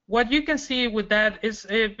 what you can see with that is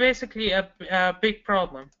basically a big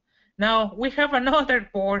problem. Now we have another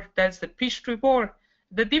boar, that's the peach tree boar.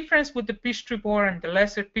 The difference with the peach tree boar and the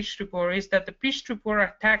lesser peach tree boar is that the peach tree boar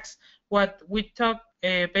attacks what we talk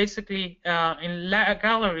basically in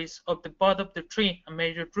galleries of the bud of the tree and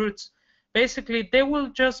major roots. Basically, they will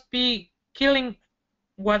just be killing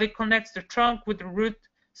what it connects the trunk with the root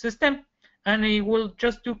system, and it will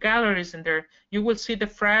just do galleries in there. You will see the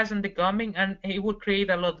frass and the gumming, and it will create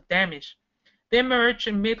a lot of damage. They emerge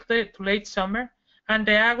in mid to late summer, and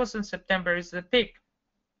the August and September is the peak.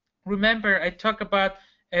 Remember, I talked about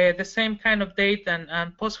the same kind of date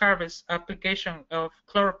and post-harvest application of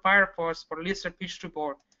chlorophyrophos for lesser peach tree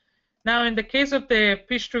boar. Now, in the case of the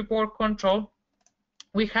peach tree boar control,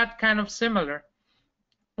 we had kind of similar.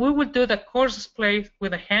 We would do the coarse spray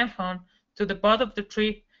with a hand hunt to the bud of the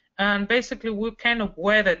tree, and basically we kind of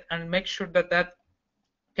wet it and make sure that that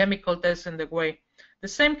chemical doesn't get away. The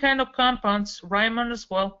same kind of compounds, Ryman as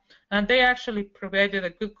well, and they actually provided a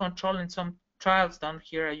good control in some trials done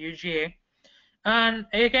here at UGA. And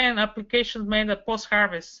again, applications made at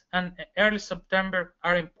post-harvest and early September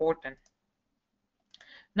are important.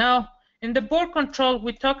 Now, in the boar control,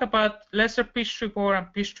 we talk about lesser peach tree boar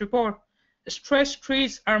and peach tree boar. Stressed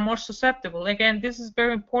trees are more susceptible. Again, this is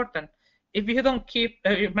very important. If you don't keep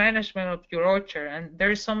your management of your orchard and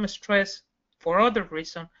there is some stress for other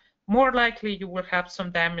reason, more likely you will have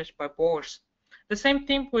some damage by boars. The same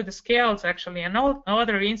thing with the scales actually, and all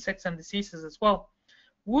other insects and diseases as well.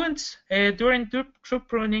 Wounds during true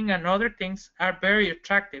pruning and other things are very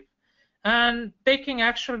attractive, and they can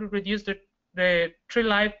actually reduce the tree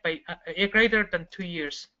life by greater than 2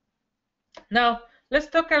 years. Now, let's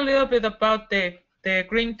talk a little bit about the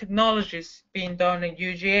green technologies being done in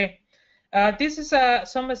UGA. This is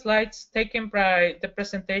some slides taken by the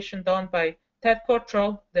presentation done by Ted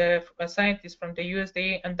Cottrell, the scientist from the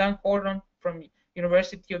USDA, and Dan Gordon from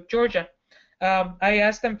University of Georgia. I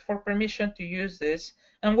asked them for permission to use this,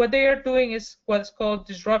 and what they are doing is what's called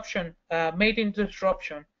disruption, mating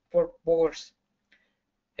disruption for boars.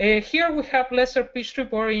 Here we have lesser peach tree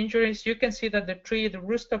boar injuries. You can see that the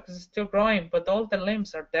rootstock is still growing, but all the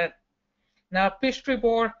limbs are dead. Now, peach tree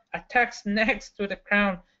boar attacks next to the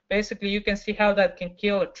crown. Basically, you can see how that can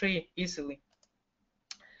kill a tree easily.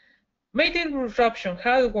 Mating disruption,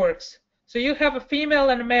 how it works. So you have a female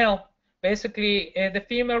and a male. Basically, the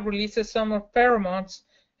female releases some pheromones,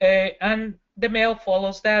 and the male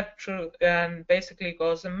follows that through and basically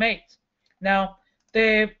goes and mates. Now,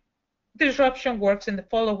 the disruption works in the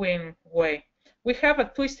following way. We have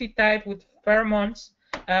a twisty type with pheromones.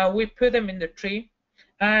 We put them in the tree,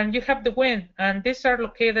 and you have the wind, and these are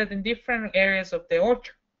located in different areas of the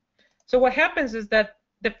orchard. So what happens is that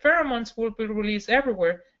the pheromones will be released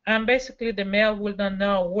everywhere, and basically the male will not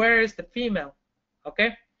know where is the female.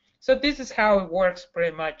 Okay, So this is how it works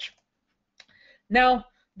pretty much. Now,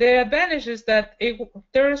 the advantage is that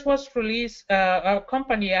there was released, a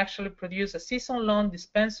company actually produced a season-long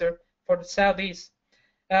dispenser for the Southeast.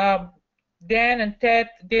 Dan and Ted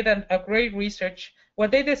did a great research.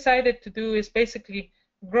 What they decided to do is basically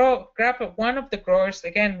grab one of the growers.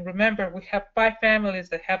 Again, remember, we have 5 families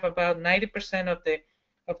that have about 90% of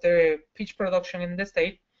the peach production in the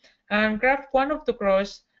state, and grabbed one of the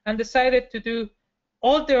growers and decided to do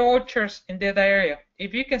all the orchards in that area.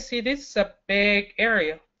 If you can see, this is a big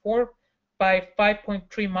area, 4 by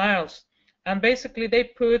 5.3 miles. And basically they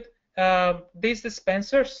put these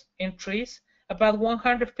dispensers in trees, about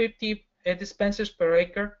 150 dispensers per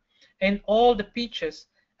acre, in all the peaches.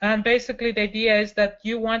 And basically the idea is that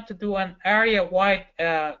you want to do an area-wide,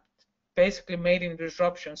 basically mating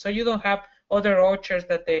disruption. So you don't have other orchards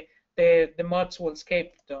that the moths will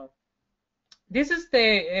escape to. This is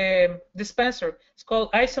the dispenser. It's called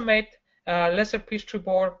Isomate Lesser Peach Tree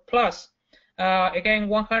Borer Plus. Again,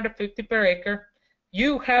 150 per acre.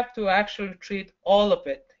 You have to actually treat all of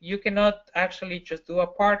it. You cannot actually just do a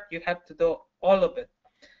part. You have to do all of it.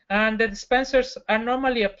 And the dispensers are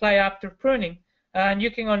normally applied after pruning. And you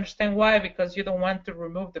can understand why, because you don't want to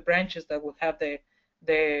remove the branches that will have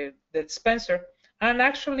the dispenser. And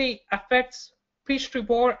actually affects peach tree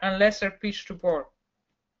borer and lesser peach tree borer.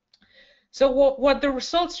 So what the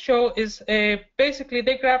results show is basically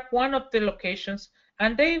they grabbed one of the locations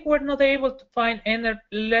and they were not able to find any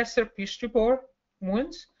lesser peach tree borer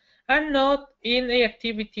wounds and not in the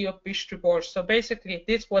activity of peach tree borers. So basically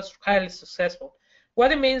this was highly successful.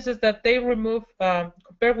 What it means is that they remove,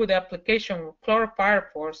 compared with the application of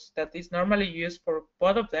chlorpyrifos that is normally used for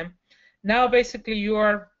both of them, now basically you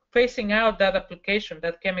are phasing out that application,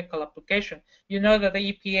 that chemical application. You know that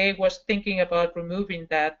the EPA was thinking about removing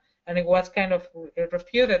that, and it was kind of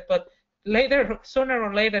refuted, but later, sooner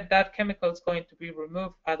or later, that chemical is going to be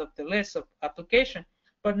removed out of the list of application.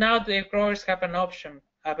 But now the growers have an option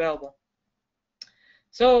available.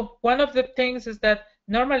 So one of the things is that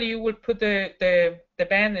normally you would put the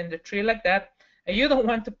band in the tree like that, and you don't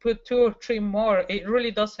want to put 2 or 3 more. It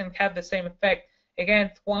really doesn't have the same effect.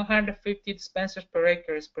 Again, 150 dispensers per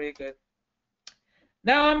acre is pretty good.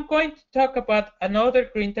 Now I'm going to talk about another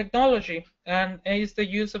green technology, and is the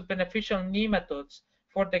use of beneficial nematodes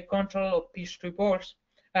for the control of peach tree borers.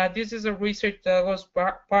 This is a research that was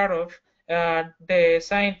part of the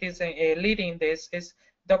scientist leading this is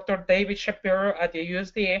Dr. David Shapiro at the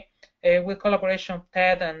USDA, with collaboration of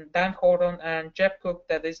Ted and Dan Horton and Jeff Cook,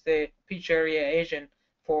 that is the peach area agent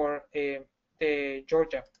for the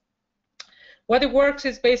Georgia. What it works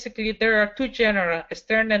is basically there are 2 genera,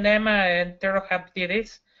 Sternenema and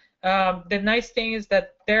Pterohabditis. The nice thing is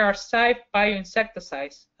that there are 5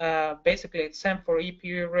 bioinsecticides, basically exempt for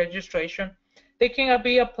EPA registration. They can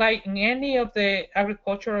be applied in any of the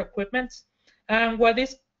agricultural equipments. And what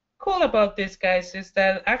is cool about these guys is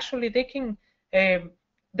that actually they can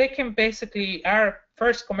basically are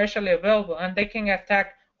first commercially available, and they can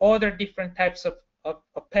attack other different types of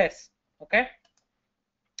pests. Okay.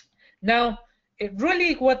 Now,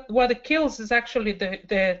 really, what it kills is actually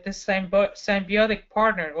the symbiotic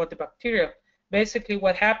partner, or the bacteria. Basically,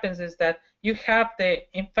 what happens is that you have the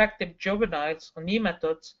infected juveniles or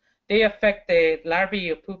nematodes. They affect the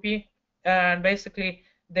larvae or pupae, and basically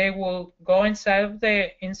they will go inside of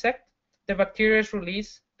the insect. The bacteria is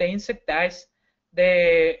released. The insect dies.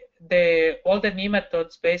 All the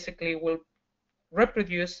nematodes basically will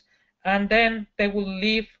reproduce, and then they will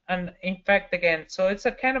leave and infect again. So it's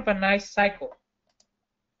a kind of a nice cycle.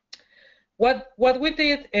 What we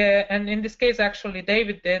did, and in this case actually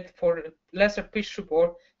David did for lesser peach tree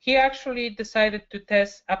borer, he actually decided to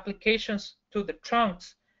test applications to the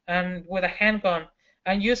trunks and with a handgun,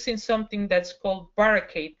 and using something that's called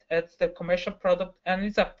barricade as the commercial product, and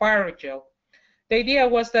it's a fire gel. The idea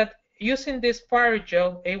was that using this fire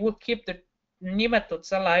gel, it will keep the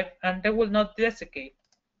nematodes alive and they will not desiccate.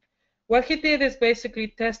 What he did is basically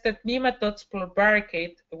tested nematodes plus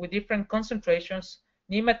barricade with different concentrations,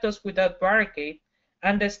 nematodes without barricade,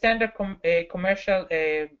 and the standard commercial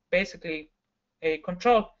basically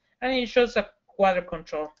control, and it shows a quadro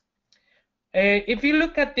control. If you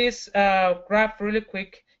look at this graph really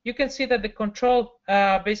quick, you can see that the control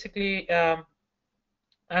basically and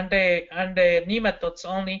the nematodes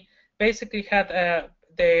only basically had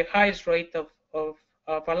the highest rate of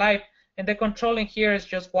alive, and the controlling here is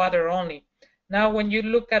just water only. Now, when you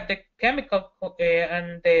look at the chemical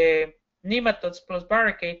and the nematodes plus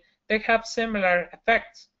barricade, they have similar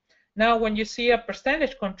effects. Now, when you see a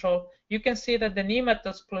percentage control, you can see that the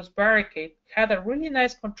nematodes plus barricade had a really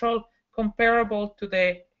nice control comparable to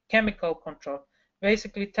the chemical control.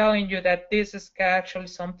 basically telling you that this is actually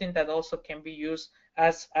something that also can be used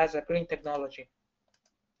as a green technology.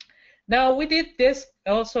 Now, we did this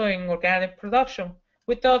also in organic production.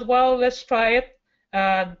 We thought, well, let's try it.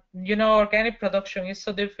 You know, organic production is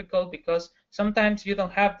so difficult because sometimes you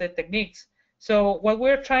don't have the techniques. So what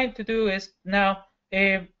we're trying to do is now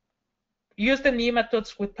use the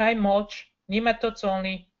nematodes with pine mulch, nematodes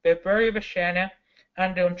only, Blueberry Vashana,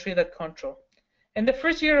 and the untreated control. In the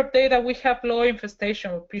first year of data, we have low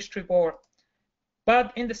infestation with peach tree borer.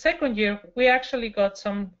 But in the second year, we actually got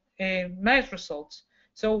some nice results.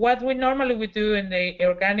 So what we normally would do in the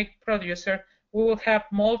organic producer, we will have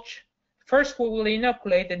mulch. First, we will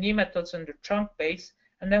inoculate the nematodes on the trunk base,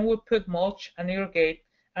 and then we'll put mulch and irrigate.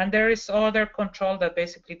 And there is other control that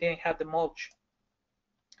basically didn't have the mulch.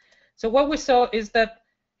 So what we saw is that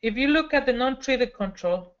if you look at the non-treated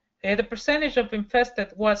control, the percentage of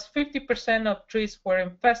infested was 50% of trees were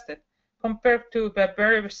infested, compared to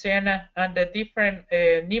Blueberry Sienna and the different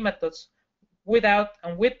nematodes without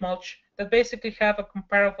and with mulch that basically have a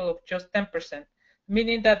comparable of just 10%,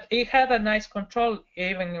 meaning that it had a nice control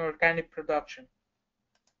even in organic production.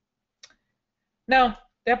 Now,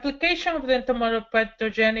 the application of the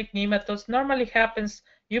entomopathogenic nematodes normally happens,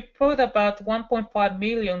 you put about 1.5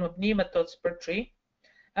 million of nematodes per tree,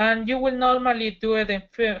 and you will normally do it in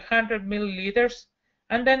 100 milliliters,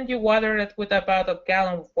 and then you water it with about a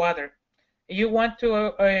gallon of water. You want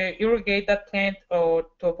to irrigate that plant or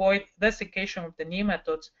to avoid desiccation of the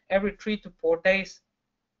nematodes every 3 to 4 days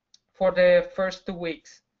for the first 2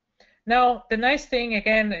 weeks. Now, the nice thing,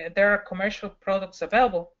 again, there are commercial products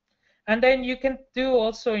available, and then you can do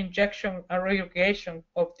also injection or irrigation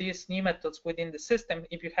of these nematodes within the system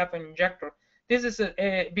if you have an injector. This is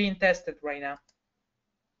being tested right now.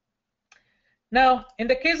 Now, in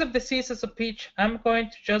the case of diseases of peach, I'm going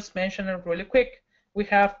to just mention it really quick. We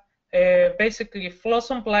have basically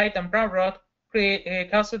blossom blight and brown rot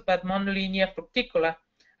caused by Monolinea fructicola.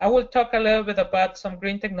 I will talk a little bit about some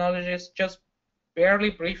green technologies just barely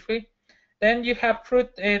briefly. Then you have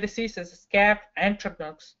fruit diseases, scab,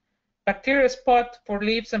 anthracnose. Bacterial spot for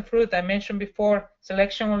leaves and fruit, I mentioned before.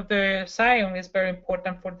 Selection of the scion is very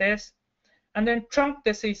important for this. And then trunk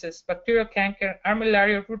diseases, bacterial canker,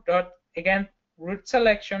 armillaria root rot, again, root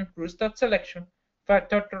selection, rootstock selection,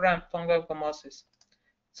 Phytophthora and fungal gommosis.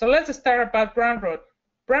 So let's start about brown rot.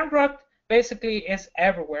 Brown rot basically is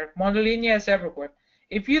everywhere. Monolinea is everywhere.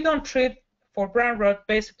 If you don't treat for brown rot,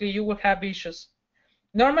 basically you will have issues.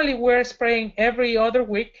 Normally we're spraying every other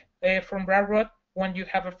week from brown rot when you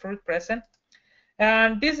have a fruit present.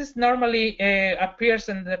 And this is normally appears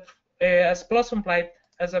in the, as blossom blight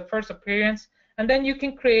as a first appearance. And then you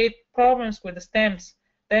can create problems with the stems.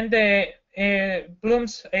 Then the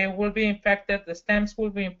blooms will be infected, the stems will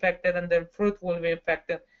be infected, and then fruit will be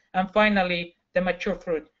infected, and finally the mature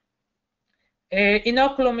fruit.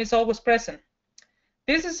 Inoculum is always present.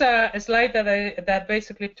 This is a slide that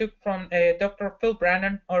basically took from Dr. Phil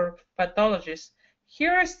Brannan, our pathologist.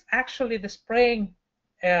 Here is actually the spraying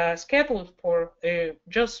schedule for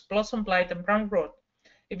just blossom blight and brown rot.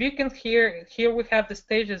 If you can here we have the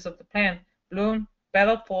stages of the plant: bloom,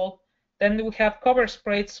 petal fall. Then we have cover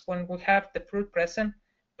sprays when we have the fruit present,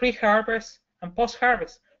 pre-harvest and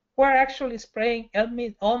post-harvest. We're actually spraying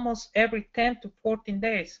almost every 10 to 14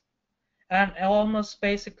 days, and almost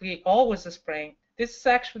basically always spraying. This is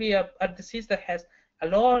actually a disease that has a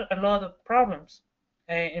lot of problems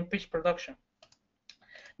in peach production.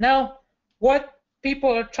 Now, what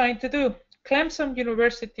people are trying to do, Clemson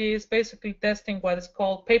University is basically testing what is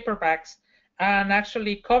called paper bags and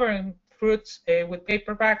actually covering fruits with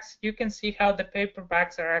paper bags. You can see how the paper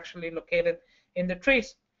bags are actually located in the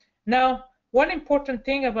trees. Now, one important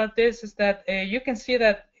thing about this is that you can see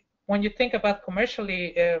that when you think about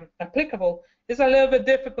commercially applicable, it's a little bit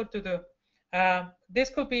difficult to do.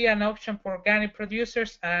 This could be an option for organic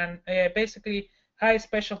producers and basically high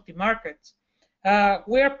specialty markets.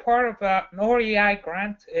 We are part of an REI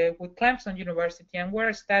grant with Clemson University, and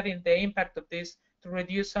we're studying the impact of this to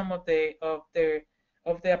reduce some of the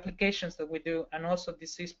applications that we do, and also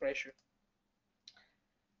disease pressure.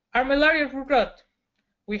 Armillaria root rot.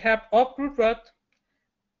 We have oak root rot.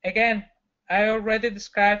 Again, I already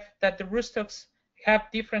described that the rootstocks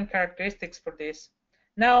have different characteristics for this.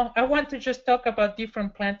 Now, I want to just talk about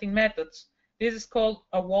different planting methods. This is called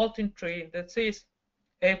a walking tree. That is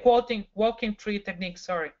a walking tree technique.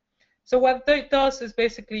 Sorry. So what it does is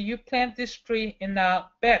basically you plant this tree in a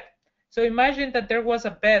bed. So imagine that there was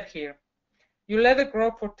a bed here. You let it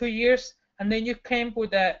grow for 2 years, and then you came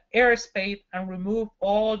with an air spade and remove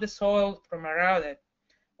all the soil from around it.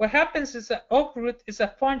 What happens is that oak root is a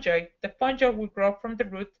fungi. The fungi will grow from the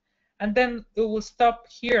root, and then it will stop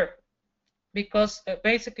here because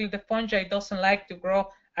basically the fungi doesn't like to grow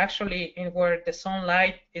actually in where the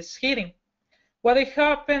sunlight is hitting. What it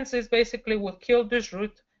happens is basically will kill this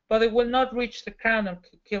root, but it will not reach the crown and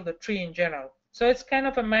kill the tree in general. So it's kind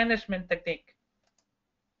of a management technique.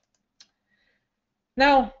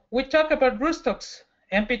 Now we talk about rootstocks.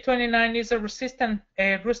 MP29 is a resistant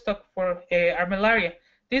rootstock for armillaria.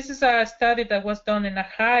 This is a study that was done in a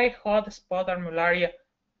high hot spot armillaria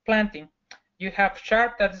planting. You have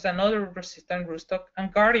Sharp, that is another resistant rootstock,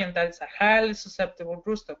 and Guardian, that is a highly susceptible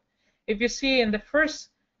rootstock. If you see in the first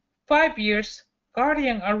 5 years,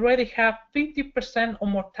 Guardian already have 50% of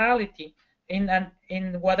mortality in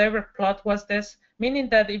whatever plot was this, meaning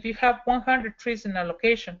that if you have 100 trees in a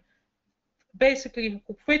location, basically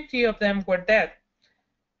 50 of them were dead.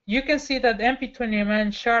 You can see that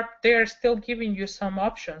MP29 Sharp, they are still giving you some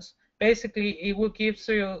options. Basically, it will give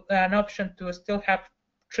you an option to still have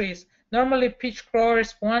trees. Normally, peach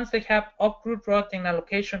growers, once they have uproot rot in a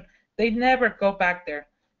location, they never go back there.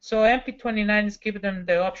 So MP29 is giving them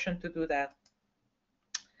the option to do that.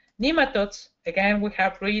 Nematodes, again, we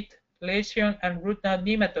have reed, lesion, and root knot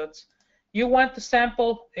nematodes. You want to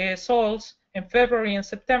sample soils in February and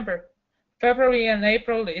September. February and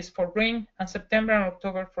April is for ring, and September and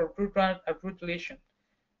October for root rot and root lesion.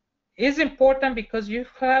 It's important because you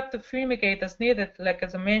have to fumigate as needed, like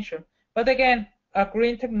as I mentioned. But again, a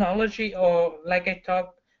green technology, or like I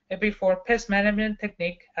talked before, pest management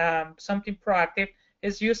technique, something proactive,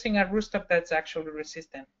 is using a rootstock that's actually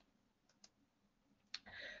resistant.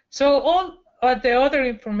 So all the other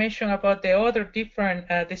information about the other different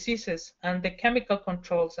diseases and the chemical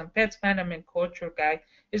controls and pest management culture guide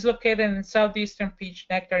is located in Southeastern Peach,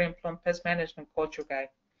 Nectar, and Plum Pest Management Culture Guide.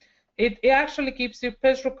 It actually gives you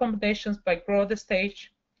pest recommendations by growth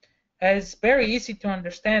stage. It's very easy to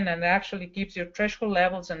understand, and it actually gives you threshold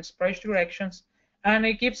levels and spray directions, and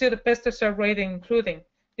it gives you the pesticide rating including.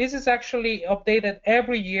 This is actually updated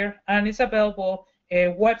every year, and it's available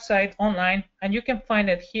a website online, and you can find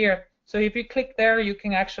it here. So if you click there, you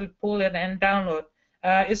can actually pull it and download.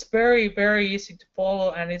 It's very, very easy to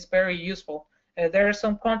follow, and it's very useful. There is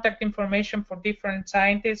some contact information for different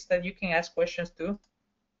scientists that you can ask questions to.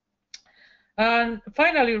 And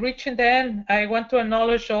finally, reaching the end, I want to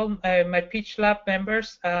acknowledge all my Peach Lab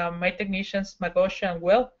members, my technicians, Magosha and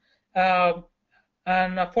Will,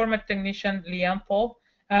 and a former technician, Liam Paul,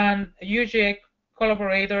 and UGA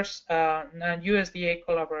collaborators and USDA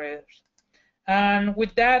collaborators. And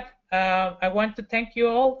with that, I want to thank you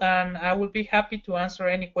all, and I will be happy to answer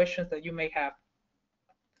any questions that you may have.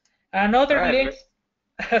 Another links,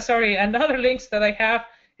 another links that I have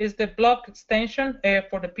is the blog extension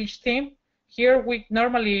for the Peach team. Here we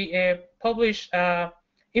normally publish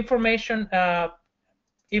information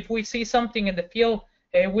if we see something in the field.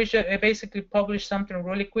 We basically publish something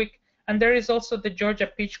really quick. And there is also the Georgia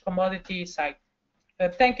Peach commodity site.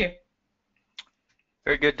 Thank you.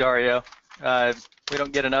 Very good, Dario. We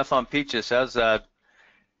don't get enough on peaches. As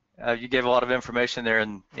you gave a lot of information there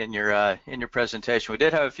in your presentation. We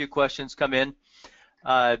did have a few questions come in.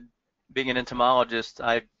 Being an entomologist,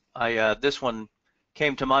 this one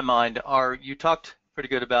came to my mind. You talked pretty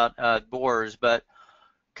good about borers, but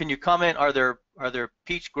can you comment? Are there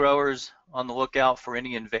peach growers on the lookout for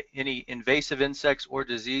any invasive insects or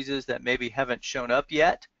diseases that maybe haven't shown up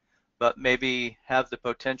yet, but maybe have the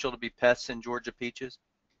potential to be pests in Georgia peaches?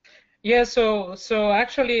 Yeah, so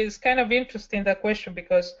actually it's kind of interesting, that question,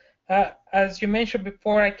 because as you mentioned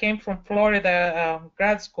before, I came from Florida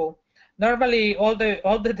grad school. Normally all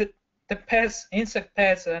the pests, insect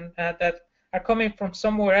pests, and that are coming from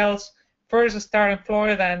somewhere else first start in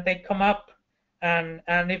Florida, and they come up, and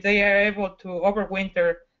if they are able to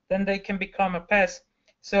overwinter, then they can become a pest.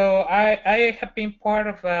 So I have been part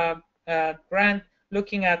of a grant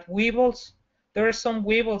looking at weevils. There are some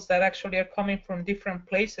weevils that actually are coming from different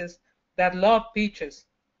places that love peaches.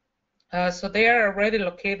 So they are already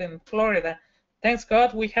located in Florida. Thanks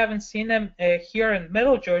God we haven't seen them here in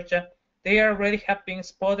Middle Georgia. They already have been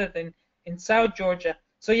spotted in South Georgia.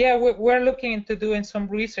 So yeah, we're looking into doing some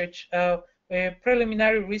research.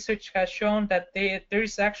 Preliminary research has shown that there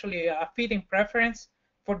is actually a feeding preference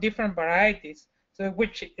for different varieties, so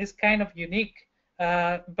which is kind of unique.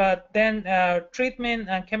 But then treatment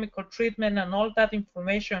and chemical treatment and all that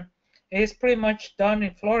information is pretty much done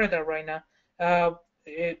in Florida right now.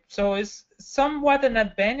 So it's somewhat an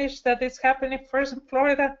advantage that it's happening first in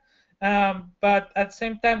Florida, but at the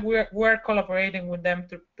same time we're collaborating with them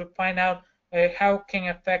to find out how it can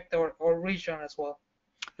affect our region as well.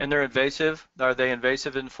 And they're invasive? Are they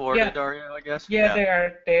invasive in Florida, yeah. Dario, I guess? Yeah, yeah,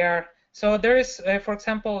 they are. So there is, for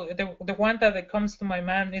example, the one that comes to my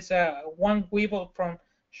mind is one weevil from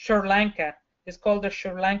Sri Lanka. It's called the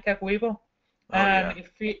Sri Lanka weevil, Oh and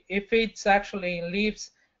yeah. if it's actually in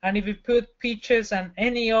leaves, and if you put peaches and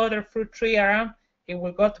any other fruit tree around, it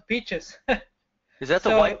will go to peaches. Is that the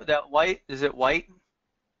So white? That white? Is it white?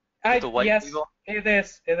 Is it the white yes, weevil? it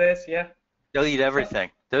is. It is. Yeah. They'll eat So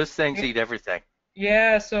everything. Those things y- eat everything.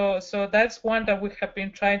 yeah. So that's one that we have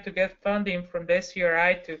been trying to get funding from the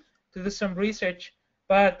SCRI to do some research,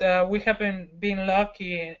 but we haven't been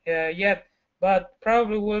lucky yet. But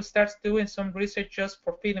probably we'll start doing some research just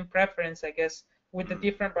for feeding preference, I guess, with the Mm.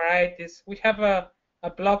 different varieties. We have a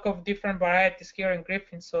block of different varieties here in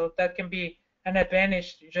Griffin, so that can be an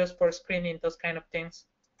advantage just for screening those kind of things.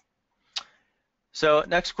 So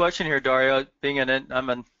next question here, Dario. I'm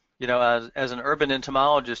an, as an urban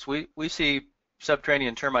entomologist, we see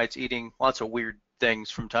subterranean termites eating lots of weird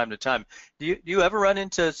things from time to time. Do you ever run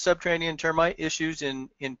into subterranean termite issues in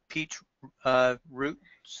peach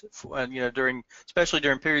roots, especially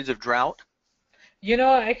during periods of drought?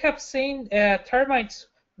 I have seen termites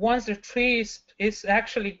once the tree is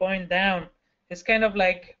actually going down. It's kind of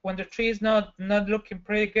like when the tree is not looking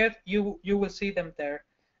pretty good, you will see them there.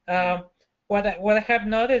 Mm. What I have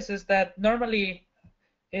noticed is that normally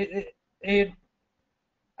it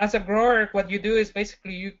as a grower, what you do is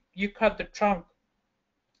basically you cut the trunk.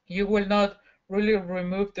 You will not really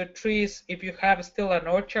remove the trees if you have still an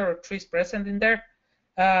orchard or trees present in there.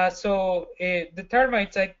 So the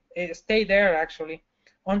termites stay there actually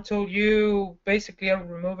until you basically are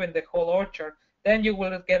removing the whole orchard. Then you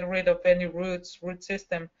will get rid of any root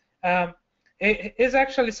system. Um, it is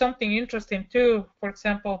actually something interesting too. For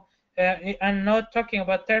example, I'm not talking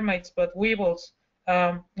about termites, but weevils.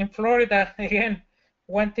 In Florida, again,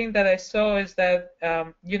 one thing that I saw is that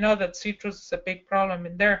that citrus is a big problem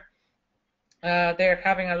in there. They're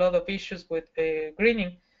having a lot of issues with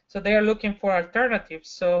greening, so they are looking for alternatives.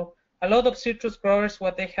 So a lot of citrus growers,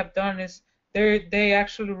 what they have done is they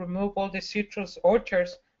actually remove all the citrus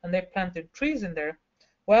orchards and they planted trees in there.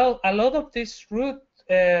 Well, a lot of these root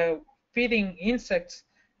feeding insects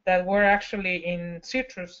that were actually in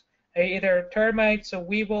citrus, either termites or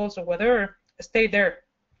weevils or whatever, stay there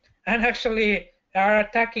and actually are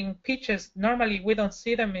attacking peaches. Normally, we don't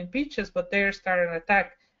see them in peaches, but they're starting to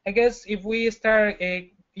attack. I guess if we start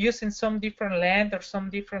using some different land or some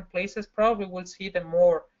different places, probably we'll see them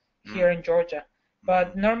more Mm. here in Georgia. Mm-hmm.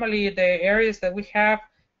 But normally, the areas that we have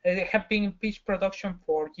been in peach production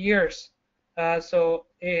for years. So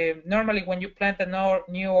normally, when you plant a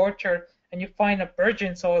new orchard and you find a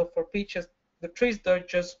virgin soil for peaches, the trees are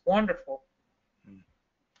just wonderful.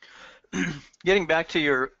 Getting back to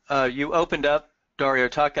you opened up, Dario,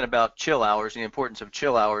 talking about chill hours, the importance of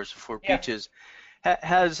chill hours for Yeah, peaches.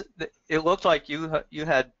 It looked like you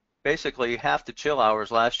had basically half the chill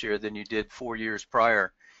hours last year than you did 4 years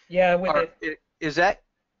prior. yeah, we Are, did. is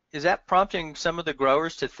that prompting some of the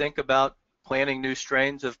growers to think about planting new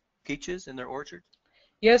strains of peaches in their orchards?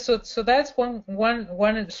 Yeah, so that's one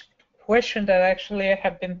question that actually I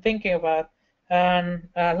have been thinking about and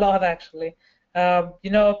a lot actually.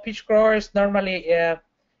 Peach growers normally,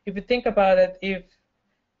 if you think about it, if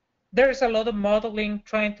there's a lot of modeling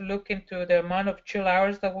trying to look into the amount of chill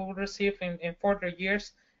hours that we will receive in further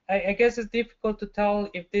years. I guess it's difficult to tell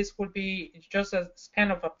if this will be just as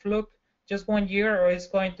kind of a fluke, just 1 year, or it's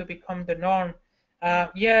going to become the norm.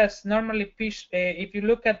 Mm. Yes, normally peach, if you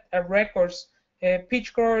look at records,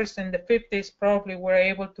 peach growers in the 50s probably were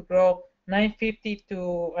able to grow 950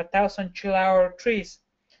 to 1,000 chill hour trees.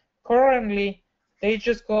 Currently, they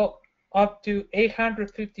just go up to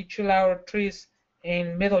 850 chill-hour trees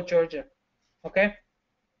in Middle Georgia. Okay,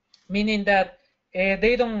 meaning that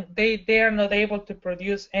they are not able to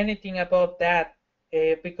produce anything about that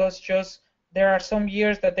because just there are some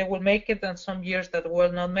years that they will make it and some years that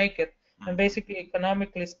will not make it, and Mm-hmm. basically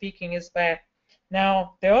economically speaking is bad.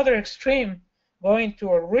 Now the other extreme, going to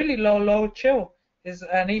a really low chill, is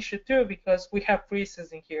an issue too because we have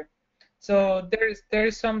freezes in here. Right. So there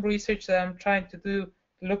is some research that I'm trying to do,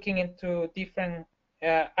 looking into different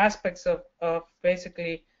aspects of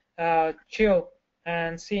basically chill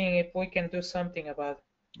and seeing if we can do something about it.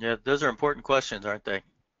 Yeah, those are important questions, aren't they?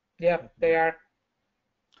 Yeah, they are.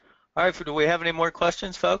 All right, do we have any more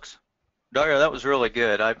questions, folks? Dario, that was really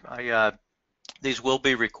good. These will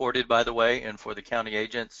be recorded, by the way, and for the county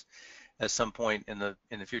agents, at some point in the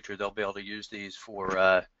future, they'll be able to use these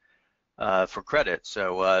for credit.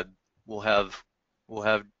 So we'll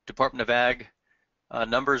have Department of Ag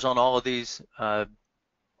numbers on all of these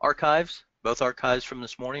archives, both archives from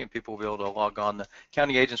this morning, and people will be able to log on. The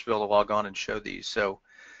county agents will be able to log on and show these. So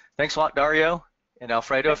thanks a lot, Dario, And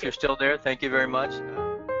Alfredo, Thank if you. you're still there, thank you very much.